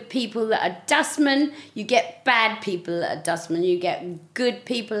get good people that are dustmen. You get bad people that are dustmen. You get good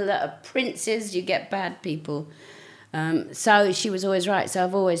people that are princes. You get bad people. So she was always right. So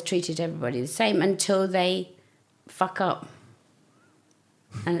I've always treated everybody the same until they fuck up.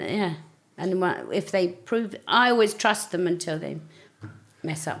 And yeah. And if they prove... I always trust them until they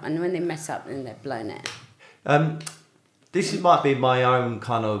mess up. And when they mess up, then they've blown it. This might be my own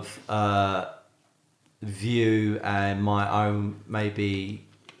kind of view and my own maybe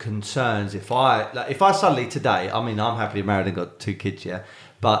concerns. If I suddenly today... I mean, I'm happily married and got 2 kids, yeah?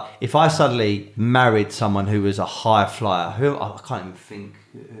 But if I suddenly married someone who was a high flyer, who I can't even think...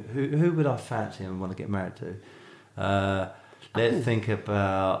 Who would I fancy and want to get married to? Let's think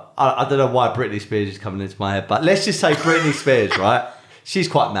about... I don't know why Britney Spears is coming into my head, but let's just say Britney Spears, right? She's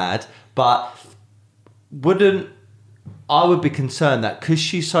quite mad, but I would be concerned that because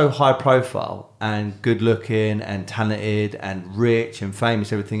she's so high profile and good looking and talented and rich and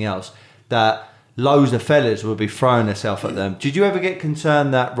famous, everything else, that loads of fellas would be throwing themselves at them. Did you ever get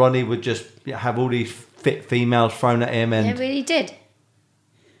concerned that Ronnie would just have all these fit females thrown at him? And yeah, really did.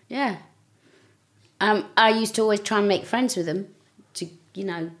 Yeah. I used to always try and make friends with him to,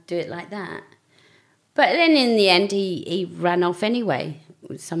 do it like that. But then in the end, he ran off anyway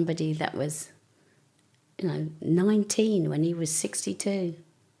with somebody that was, 19 when he was 62.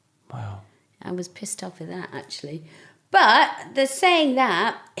 Wow. I was pissed off with that, actually. But they're saying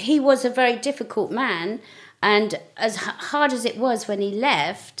that he was a very difficult man, and as hard as it was when he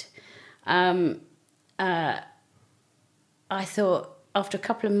left, I thought, after a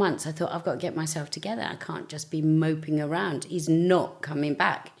couple of months, I thought, I've got to get myself together. I can't just be moping around. He's not coming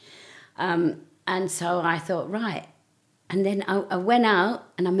back. And so I thought, right. And then I went out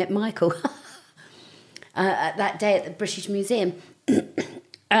and I met Michael that day at the British Museum.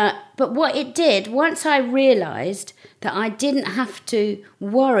 But what it did, once I realised that I didn't have to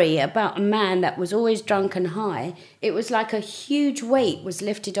worry about a man that was always drunk and high, it was like a huge weight was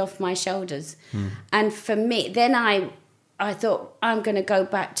lifted off my shoulders. And for me, then I thought, I'm going to go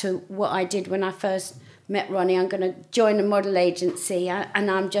back to what I did when I first met Ronnie. I'm going to join a model agency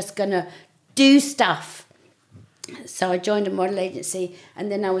and I'm just going to do stuff. So I joined a model agency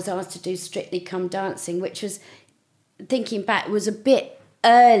and then I was asked to do Strictly Come Dancing, which was, thinking back, was a bit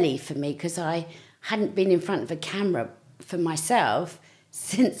early for me because I hadn't been in front of a camera for myself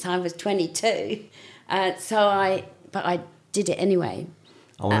since I was 22. But I did it anyway.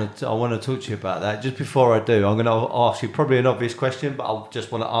 I want to talk to you about that. Just before I do, I'm going to ask you probably an obvious question, but I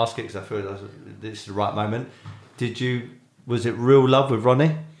just want to ask it because I feel this is the right moment. Was it real love with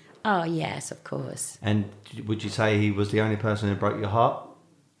Ronnie? Oh, yes, of course. And would you say he was the only person who broke your heart?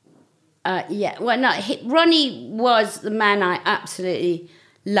 Yeah, well, no, Ronnie was the man I absolutely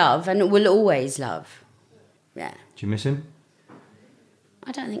love and will always love. Yeah. Do you miss him?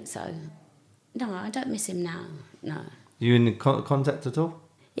 I don't think so. No, I don't miss him now. No. You in contact at all?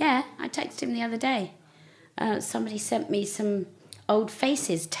 Yeah, I texted him the other day. Somebody sent me some old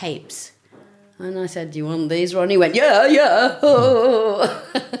Faces tapes. And I said, do you want these, Ronnie? He went, yeah.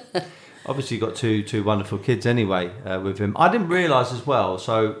 Obviously, you got two wonderful kids anyway with him. I didn't realise as well,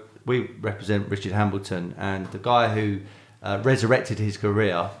 so we represent Richard Hambleton, and the guy who resurrected his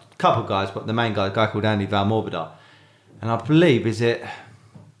career, a couple of guys, but the main guy, a guy called Andy Valmorbida. And I believe,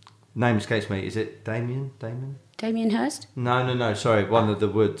 name escapes me, is it Damien? Damien Hirst? No, sorry, one of the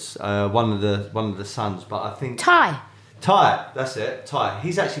Woods, one of the sons, but I think... Ty, that's it, Ty.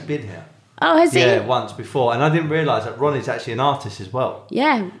 He's actually been here. Oh, has he? Yeah, once before. And I didn't realise that Ronnie's actually an artist as well.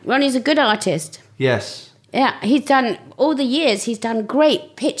 Yeah, Ronnie's a good artist. Yes. Yeah, he's done, all the years, he's done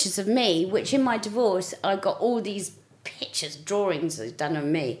great pictures of me, which in my divorce, I got all these pictures, drawings he's done of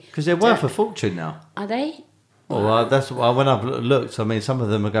me. Because they're worth a fortune now. Are they? Well, that's when I've looked, I mean, some of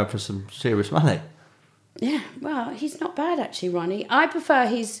them are going for some serious money. Yeah, well, he's not bad actually, Ronnie. I prefer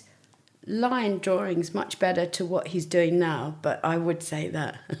his line drawings much better to what he's doing now, but I would say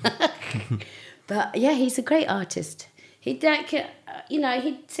that. But yeah, he's a great artist. He'd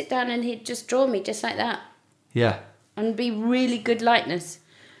he'd sit down and he'd just draw me just like that. Yeah. And be really good likeness.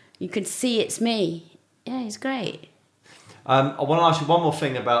 You could see it's me. Yeah, he's great. I want to ask you one more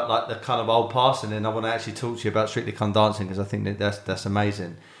thing about like the kind of old past, and then I want to actually talk to you about Strictly Come Dancing, because I think that's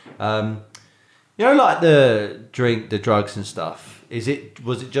amazing. Like the drink, the drugs and stuff. Was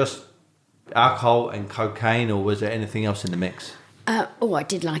it just alcohol and cocaine, or was there anything else in the mix? I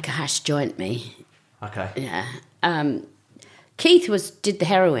did like a hash joint, me. Okay. Yeah. Keith did the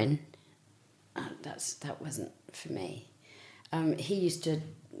heroin. That wasn't for me. He used to,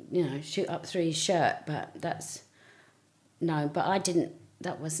 shoot up through his shirt, but but I didn't.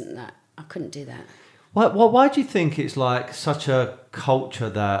 That wasn't that. I couldn't do that. Why do you think it's like such a culture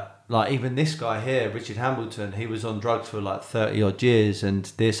that, like, even this guy here, Richard Hambleton, he was on drugs for like 30 odd years,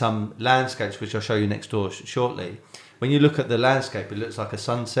 and there's some landscapes which I'll show you next door shortly. When you look at the landscape, it looks like a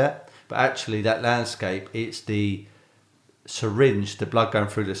sunset, but actually that landscape, it's the syringe, the blood going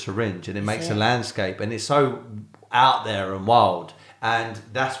through the syringe, and it makes a landscape, and it's so out there and wild, and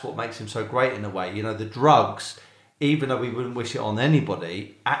that's what makes him so great in a way. The drugs, even though we wouldn't wish it on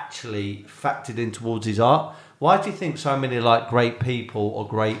anybody, actually factored in towards his art. Why do you think so many like great people or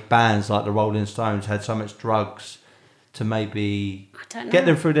great bands like the Rolling Stones had so much drugs to maybe get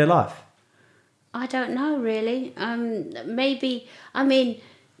them through their life? I don't know, really.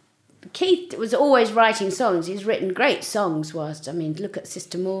 Keith was always writing songs. He's written great songs look at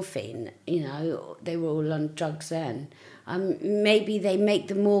Sister Morphine, they were all on drugs then. Maybe they make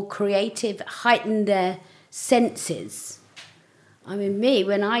them more creative, heighten their senses. Me,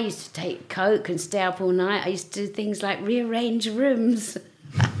 when I used to take coke and stay up all night, I used to do things like rearrange rooms.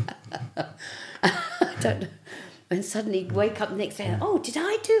 I don't know. And suddenly wake up the next day, oh, did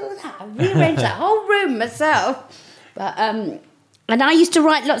I do all that? I rearranged that whole room myself. But and I used to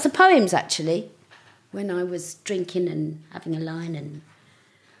write lots of poems, actually, when I was drinking and having a line. And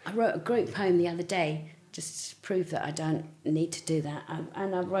I wrote a great poem the other day, just to prove that I don't need to do that.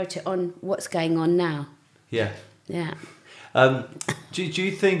 And I wrote it on what's going on now. Yeah. Yeah. Do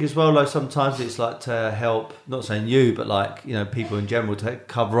you think as well, like sometimes it's like to help, not saying you, but like, people in general, to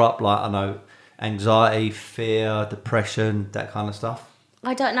cover up, like, I know, anxiety, fear, depression, that kind of stuff?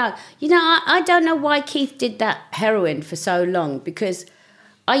 I don't know. I don't know why Keith did that heroin for so long, because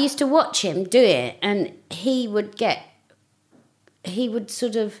I used to watch him do it, and he would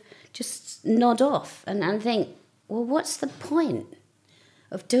sort of just nod off and think, well, what's the point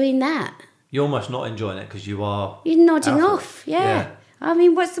of doing that? You're almost not enjoying it because you're nodding off, yeah.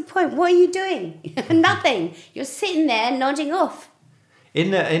 What's the point? What are you doing? Nothing. You're sitting there nodding off.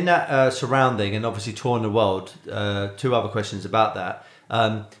 In that surrounding, and obviously touring the world, two other questions about that.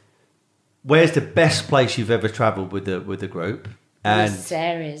 Where's the best place you've ever travelled with the group? Buenos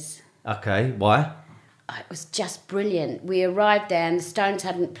Aires. Okay, why? It was just brilliant. We arrived there, and the Stones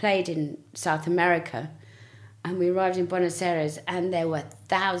hadn't played in South America, and we arrived in Buenos Aires, and there were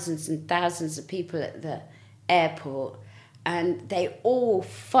thousands and thousands of people at the airport, and they all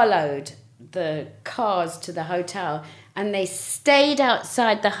followed the cars to the hotel, and they stayed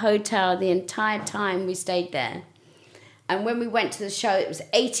outside the hotel the entire time we stayed there. And when we went to the show, it was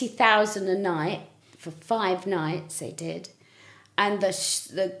 80,000 a night for 5 nights they did, and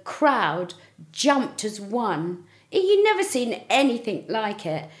the crowd jumped as one. You'd never seen anything like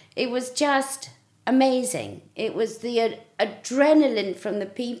it. It was just amazing. It was the adrenaline from the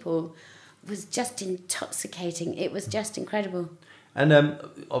people was just intoxicating. It was just incredible. And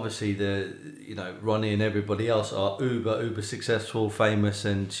obviously Ronnie and everybody else are uber successful, famous,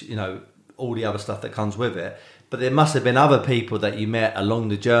 and all the other stuff that comes with it. But there must have been other people that you met along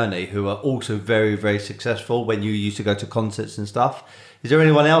the journey who are also very, very successful when you used to go to concerts and stuff. Is there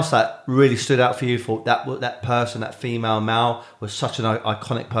anyone else that really stood out for you for that person, that female, male, was such an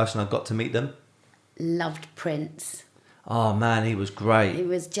iconic person? I got to meet them. Loved Prince. Oh man, he was great. He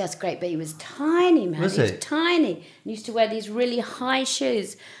was just great, but he was tiny, man. Was he was tiny. He used to wear these really high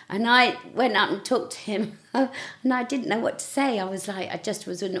shoes. And I went up and talked to him and I didn't know what to say. I just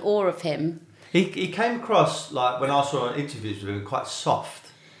was in awe of him. He came across, like when I saw interviews with him, quite soft.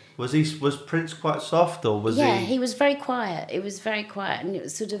 Was Prince quite soft, or was he? Yeah, he was very quiet. It was very quiet, and it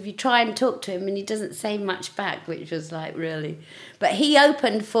was sort of, you try and talk to him and he doesn't say much back, which was like really. But he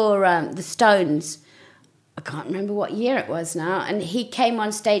opened for the Stones. I can't remember what year it was now, and he came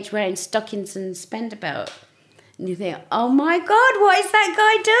on stage wearing stockings and spender belt. And you think, oh my God, what is that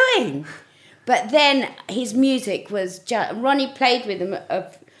guy doing? But then his music was just... Ronnie played with him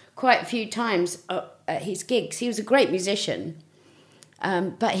quite a few times at his gigs. He was a great musician,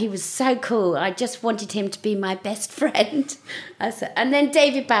 but he was so cool. I just wanted him to be my best friend. And then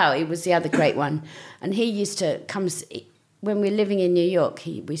David Bowie was the other great one. And he used to come... When we were living in New York,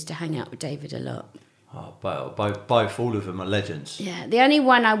 we used to hang out with David a lot. Oh, both, all of them are legends. Yeah, the only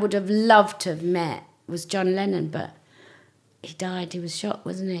one I would have loved to have met was John Lennon, but he died. He was shot,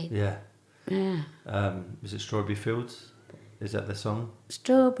 wasn't he? Yeah. Yeah. Is it Strawberry Fields? Is that the song?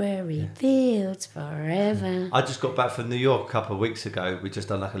 Strawberry Fields Forever. I just got back from New York a couple of weeks ago. We just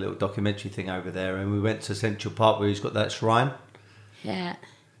done like a little documentary thing over there, and we went to Central Park where he's got that shrine. Yeah.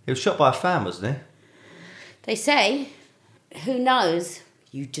 He was shot by a fan, wasn't he? They say, who knows?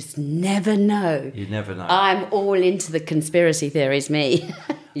 You just never know. You never know. I'm all into the conspiracy theories, me.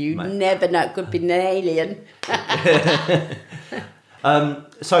 You never know. It could be an alien.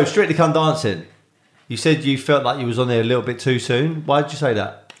 So, Strictly Come Dancing. You said you felt like you was on there a little bit too soon. Why did you say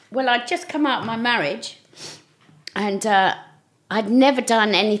that? Well, I'd just come out of my marriage, and I'd never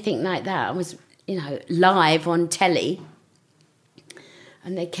done anything like that. I was, live on telly,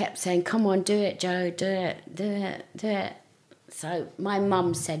 and they kept saying, come on, do it, Joe, do it, do it, do it. So my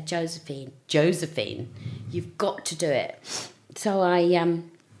mum said, Josephine, you've got to do it. So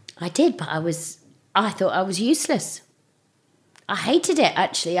I did, but I thought I was useless. I hated it,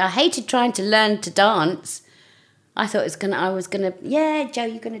 actually. I hated trying to learn to dance. I thought I was gonna, yeah, Joe,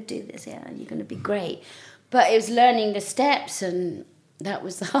 you're gonna do this, yeah, you're gonna be great. But it was learning the steps, and that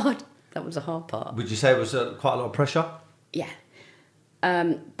was the hard part. Would you say it was quite a lot of pressure? Yeah.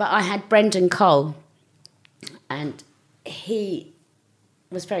 But I had Brendan Cole, and he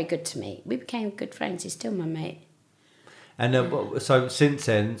was very good to me. We became good friends. He's still my mate. And so since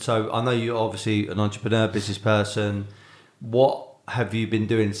then, I know you're obviously an entrepreneur, business person. What have you been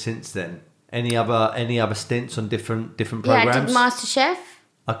doing since then? Any other stints on different programs? Yeah, I did MasterChef.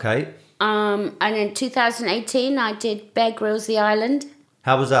 Okay. And in 2018, I did Bear Grylls The Island.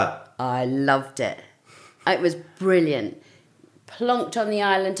 How was that? I loved it. It was brilliant. Plonked on the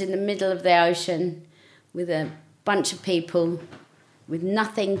island in the middle of the ocean with a bunch of people with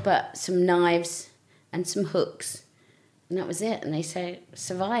nothing but some knives and some hooks. And that was it. And they say,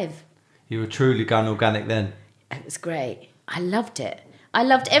 survive. You were truly going organic then. It was great. I loved it. I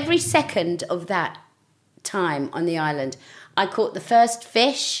loved every second of that time on the island. I caught the first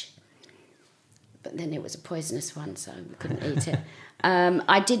fish, but then it was a poisonous one, so we couldn't eat it.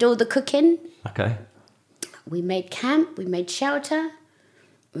 I did all the cooking. Okay. We made camp. We made shelter.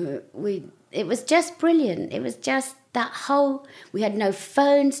 It was just brilliant. It was just that whole... We had no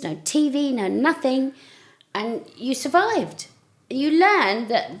phones, no TV, no nothing. And you survived. You learned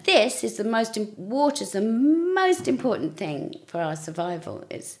that water's the most important thing for our survival.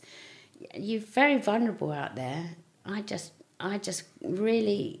 You're very vulnerable out there. I just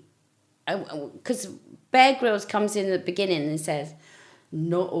really... Because Bear Grylls comes in at the beginning and says,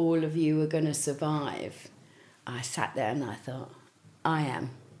 not all of you are going to survive. I sat there and I thought, I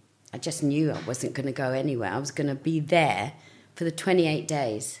am. I just knew I wasn't going to go anywhere. I was going to be there for the 28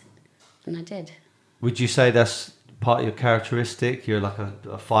 days. And I did. Would you say that's part of your characteristic? You're like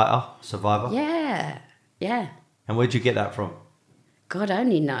a fighter, survivor? Yeah, yeah. And where'd you get that from? God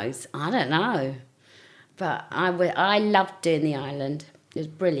only knows. I don't know. But I loved doing the island. It was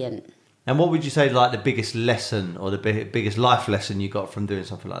brilliant. And what would you say like the biggest lesson or the biggest life lesson you got from doing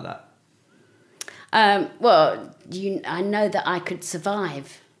something like that? Well, I know that I could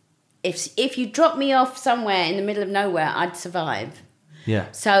survive. If you dropped me off somewhere in the middle of nowhere, I'd survive.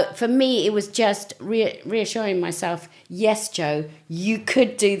 Yeah. So for me, it was just reassuring myself, yes, Joe, you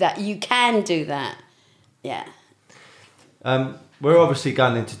could do that. You can do that. Yeah. We're obviously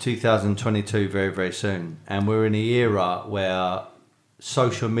going into 2022 very, very soon. And we're in an era where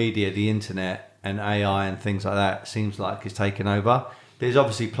social media, the internet and AI and things like that seems like it's taken over. There's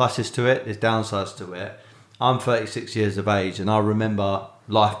obviously pluses to it. There's downsides to it. I'm 36 years of age and I remember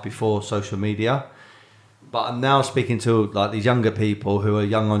life before social media. But I'm now speaking to like these younger people who are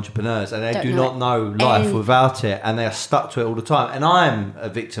young entrepreneurs and they do not know life without it and they are stuck to it all the time. And I'm a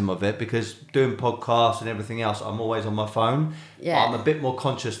victim of it because doing podcasts and everything else, I'm always on my phone. Yeah. But I'm a bit more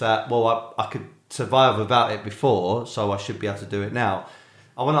conscious that, well, I could survive without it before, so I should be able to do it now.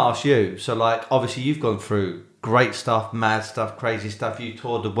 I want to ask you, so like obviously you've gone through great stuff, mad stuff, crazy stuff. You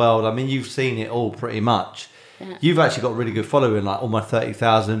toured the world. I mean, you've seen it all pretty much. Yeah. You've actually got a really good following, like almost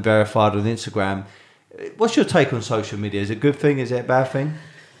 30,000 verified on Instagram. What's your take on social media? Is it a good thing? Is it a bad thing?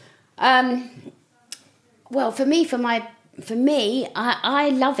 Well, for me, I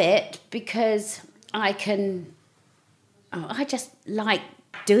love it because I can. I just like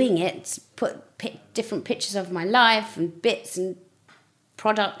doing it. Pick different pictures of my life and bits and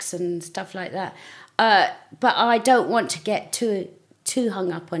products and stuff like that. But I don't want to get too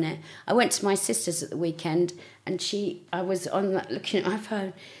hung up on it. I went to my sister's at the weekend, and I was looking at my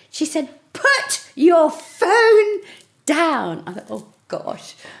phone. She said, "Put your phone down." I thought, oh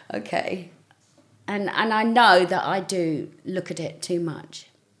gosh, okay. And I know that I do look at it too much.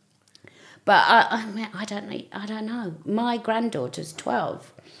 But I don't know. My granddaughter's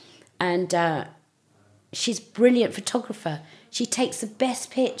 12, and she's a brilliant photographer. She takes the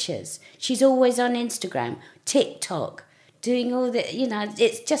best pictures. She's always on Instagram, TikTok, doing all the,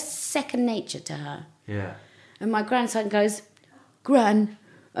 it's just second nature to her. Yeah. And my grandson goes, "Gran,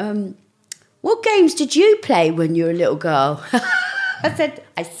 what games did you play when you were a little girl?" I said,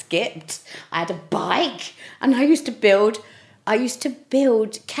 "I skipped. I had a bike, and I used to build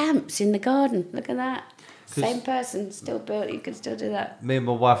camps in the garden." Look at that. Same person, still built. You can still do that. Me and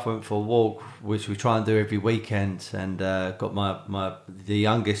my wife went for a walk, which we try and do every weekend, and got the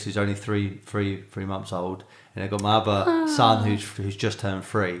youngest who's only three months old, and I got my other son who's just turned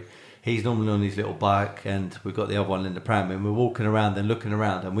 3. He's normally on his little bike, and we've got the other one in the pram, and we're walking around and looking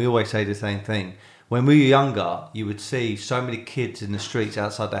around, and we always say the same thing. When we were younger, you would see so many kids in the streets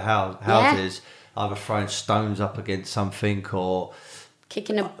outside the houses, either throwing stones up against something or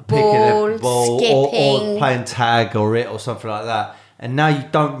kicking a ball, skipping, or playing tag or something like that. And now you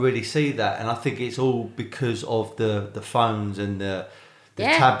don't really see that, and I think it's all because of the phones and the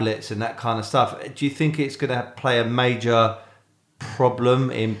tablets and that kind of stuff. Do you think it's going to play a major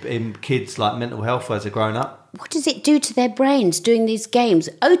problem in kids' like mental health as they're growing up? What does it do to their brains doing these games?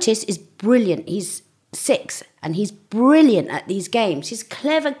 Otis is brilliant. He's 6 and he's brilliant at these games. He's a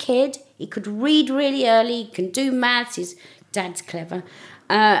clever kid. He could read really early. He can do maths. His dad's clever.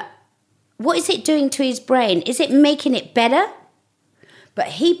 What is it doing to his brain? Is it making it better? But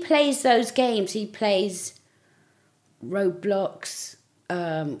he plays those games. He plays Roblox.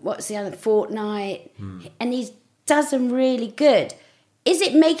 What's the other? Fortnite. And he does them really good. Is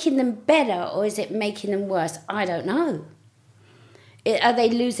it making them better or is it making them worse? I don't know. Are they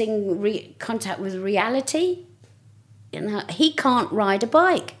losing contact with reality? He can't ride a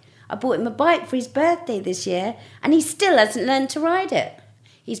bike. I bought him a bike for his birthday this year and he still hasn't learned to ride it.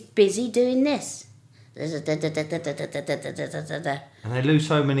 He's busy doing this. And they lose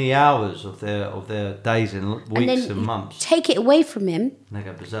so many hours of their days and weeks and months. Take it away from him. And they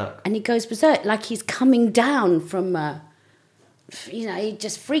go berserk. And he goes berserk, like he's coming down from, he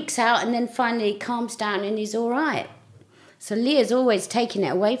just freaks out and then finally calms down and he's all right. So Leah's always taking it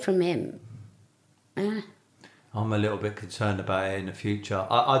away from him. I'm a little bit concerned about it in the future.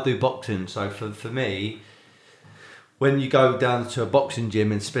 I do boxing, so for me, when you go down to a boxing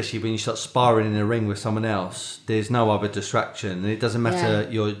gym, and especially when you start sparring in a ring with someone else, there's no other distraction. And it doesn't matter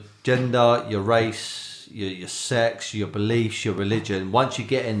your gender, your race, your sex, your beliefs, your religion. Once you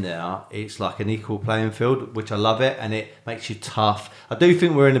get in there, it's like an equal playing field, which I love it, and it makes you tough. I do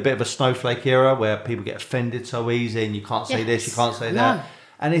think we're in a bit of a snowflake era where people get offended so easy and you can't say this, you can't say that.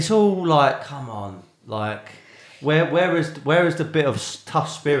 And it's all like, come on, like, where is the bit of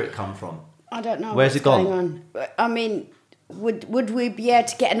tough spirit come from? I don't know. Where's it gone? On. I mean, would we be able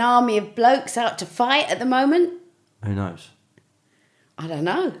to get an army of blokes out to fight at the moment? Who knows? I don't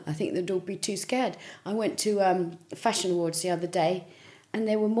know. I think they'd all be too scared. I went to Fashion Awards the other day and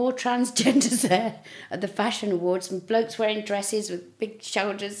there were more transgenders there at the Fashion Awards and blokes wearing dresses with big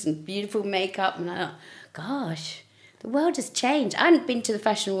shoulders and beautiful makeup. And I thought, gosh, the world has changed. I hadn't been to the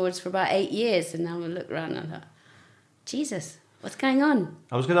Fashion Awards for about 8 years and now I look around and I thought, Jesus. What's going on?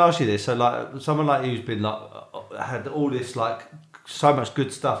 I was going to ask you this. So, like, someone like you who's been like had all this like so much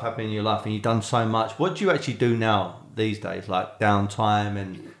good stuff happening in your life, and you've done so much. What do you actually do now these days? Like downtime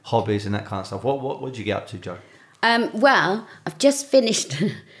and hobbies and that kind of stuff. What do you get up to, Jo? Well, I've just finished.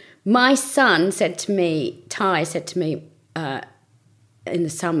 My son said to me, Ty said to me in the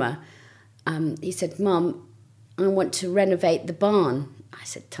summer, he said, "Mum, I want to renovate the barn." I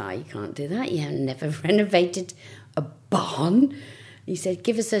said, "Ty, you can't do that. You have never renovated a barn." He said,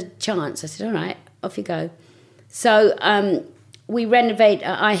 "Give us a chance." I said, "All right, off you go." So we renovate.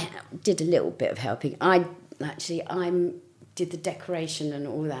 I did a little bit of helping. I did the decoration and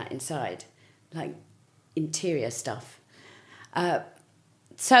all that inside, like interior stuff.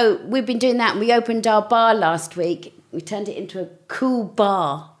 So we've been doing that. We opened our bar last week. We turned it into a cool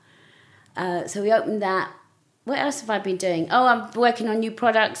bar. So we opened that. What else have I been doing? Oh, I'm working on new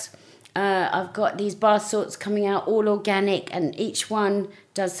products. I've got these bath salts coming out, all organic, and each one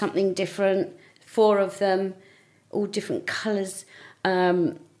does something different. 4 of them, all different colours.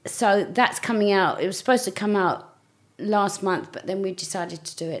 So that's coming out. It was supposed to come out last month, but then we decided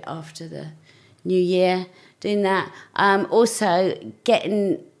to do it after the new year, doing that. Also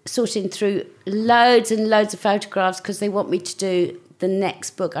sorting through loads and loads of photographs because they want me to do the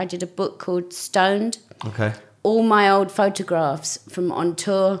next book. I did a book called Stoned. Okay. All my old photographs from on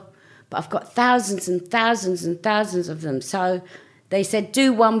tour, but I've got thousands and thousands and thousands of them. So they said,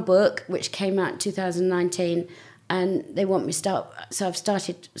 do one book, which came out in 2019, and they want me to start. So I've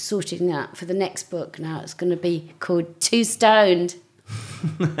started sorting that for the next book now. It's going to be called Too Stoned.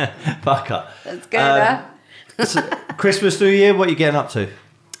 Fucker. That's good, huh? So Christmas, New Year, what are you getting up to?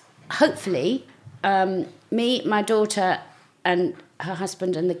 Hopefully, me, my daughter, and her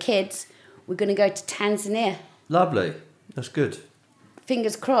husband and the kids, we're going to go to Tanzania. Lovely. That's good.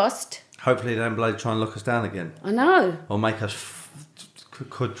 Fingers crossed. Hopefully they don't bloody try and lock us down again. I know. Or make us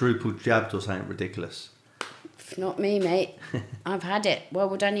quadruple jabbed or something ridiculous. Not me, mate. I've had it. Why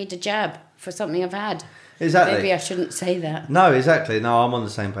would I need a jab for something I've had? Exactly. Maybe I shouldn't say that. No, exactly. No, I'm on the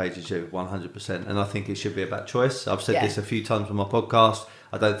same page as you, 100%. And I think it should be about choice. I've said this a few times on my podcast.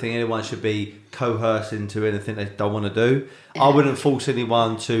 I don't think anyone should be coerced into anything they don't want to do. Yeah. I wouldn't force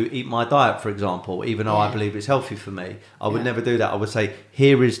anyone to eat my diet, for example, even though I believe it's healthy for me. I would never do that. I would say,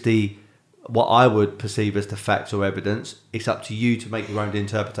 here is what I would perceive as the facts or evidence. It's up to you to make your own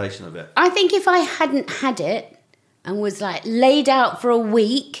interpretation of it. I think if I hadn't had it and was like laid out for a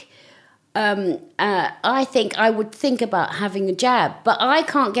week, I think I would think about having a jab. But I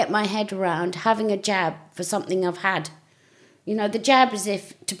can't get my head around having a jab for something I've had. You know, the jab is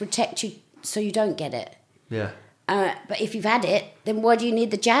to protect you so you don't get it. Yeah. But if you've had it, then what do you need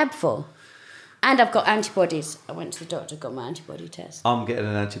the jab for? And I've got antibodies. I went to the doctor, got my antibody test. I'm getting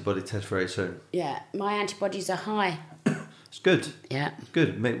an antibody test very soon. Yeah, my antibodies are high. It's good. Yeah. It's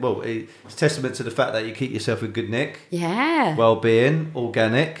good. Well, it's testament to the fact that you keep yourself in good nick. Yeah. Well-being,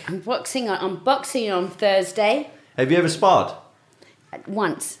 organic. I'm boxing on Thursday. Have you ever sparred?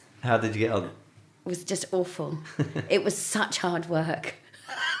 Once. How did you get on? It was just awful. It was such hard work.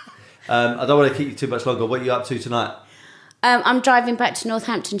 I don't want to keep you too much longer. What are you up to tonight? I'm driving back to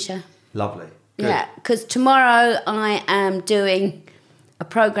Northamptonshire. Lovely. Good. Yeah, because tomorrow I am doing a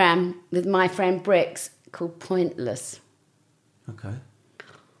programme with my friend Brix called Pointless. Okay.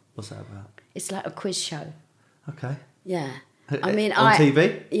 What's that about? It's like a quiz show. Okay. Yeah. On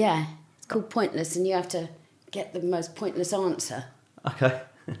TV? Yeah. It's called Pointless, and you have to get the most pointless answer. Okay.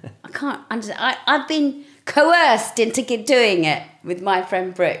 I can't understand. I've been coerced into doing it with my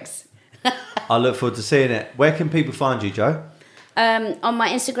friend Brix. I look forward to seeing it. Where can people find you, Jo? On my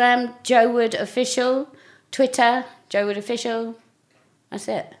Instagram, Jo Wood Official. Twitter, Jo Wood Official. That's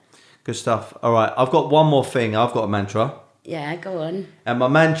it. Good stuff. All right. I've got one more thing. I've got a mantra. Yeah, go on. And my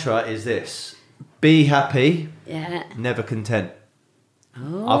mantra is this. Be happy. Yeah. Never content.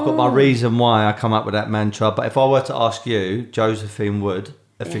 Oh. I've got my reason why I come up with that mantra. But if I were to ask you, Josephine Wood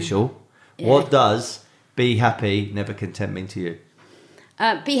Official, what does be happy, never content mean to you?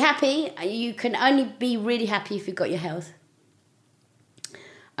 Be happy. You can only be really happy if you've got your health.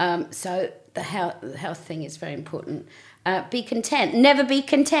 So the health thing is very important. Be content. Never be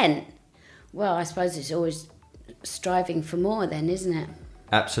content. Well, I suppose it's always striving for more then, isn't it?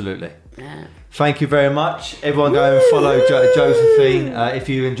 Absolutely. Yeah. Thank you very much. Everyone go and follow Josephine. If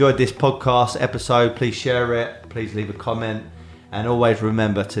you enjoyed this podcast episode, please share it. Please leave a comment. And always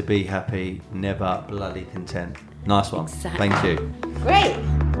remember to be happy, never bloody content. Nice one. Exactly. Thank you.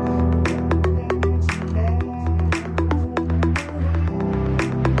 Great.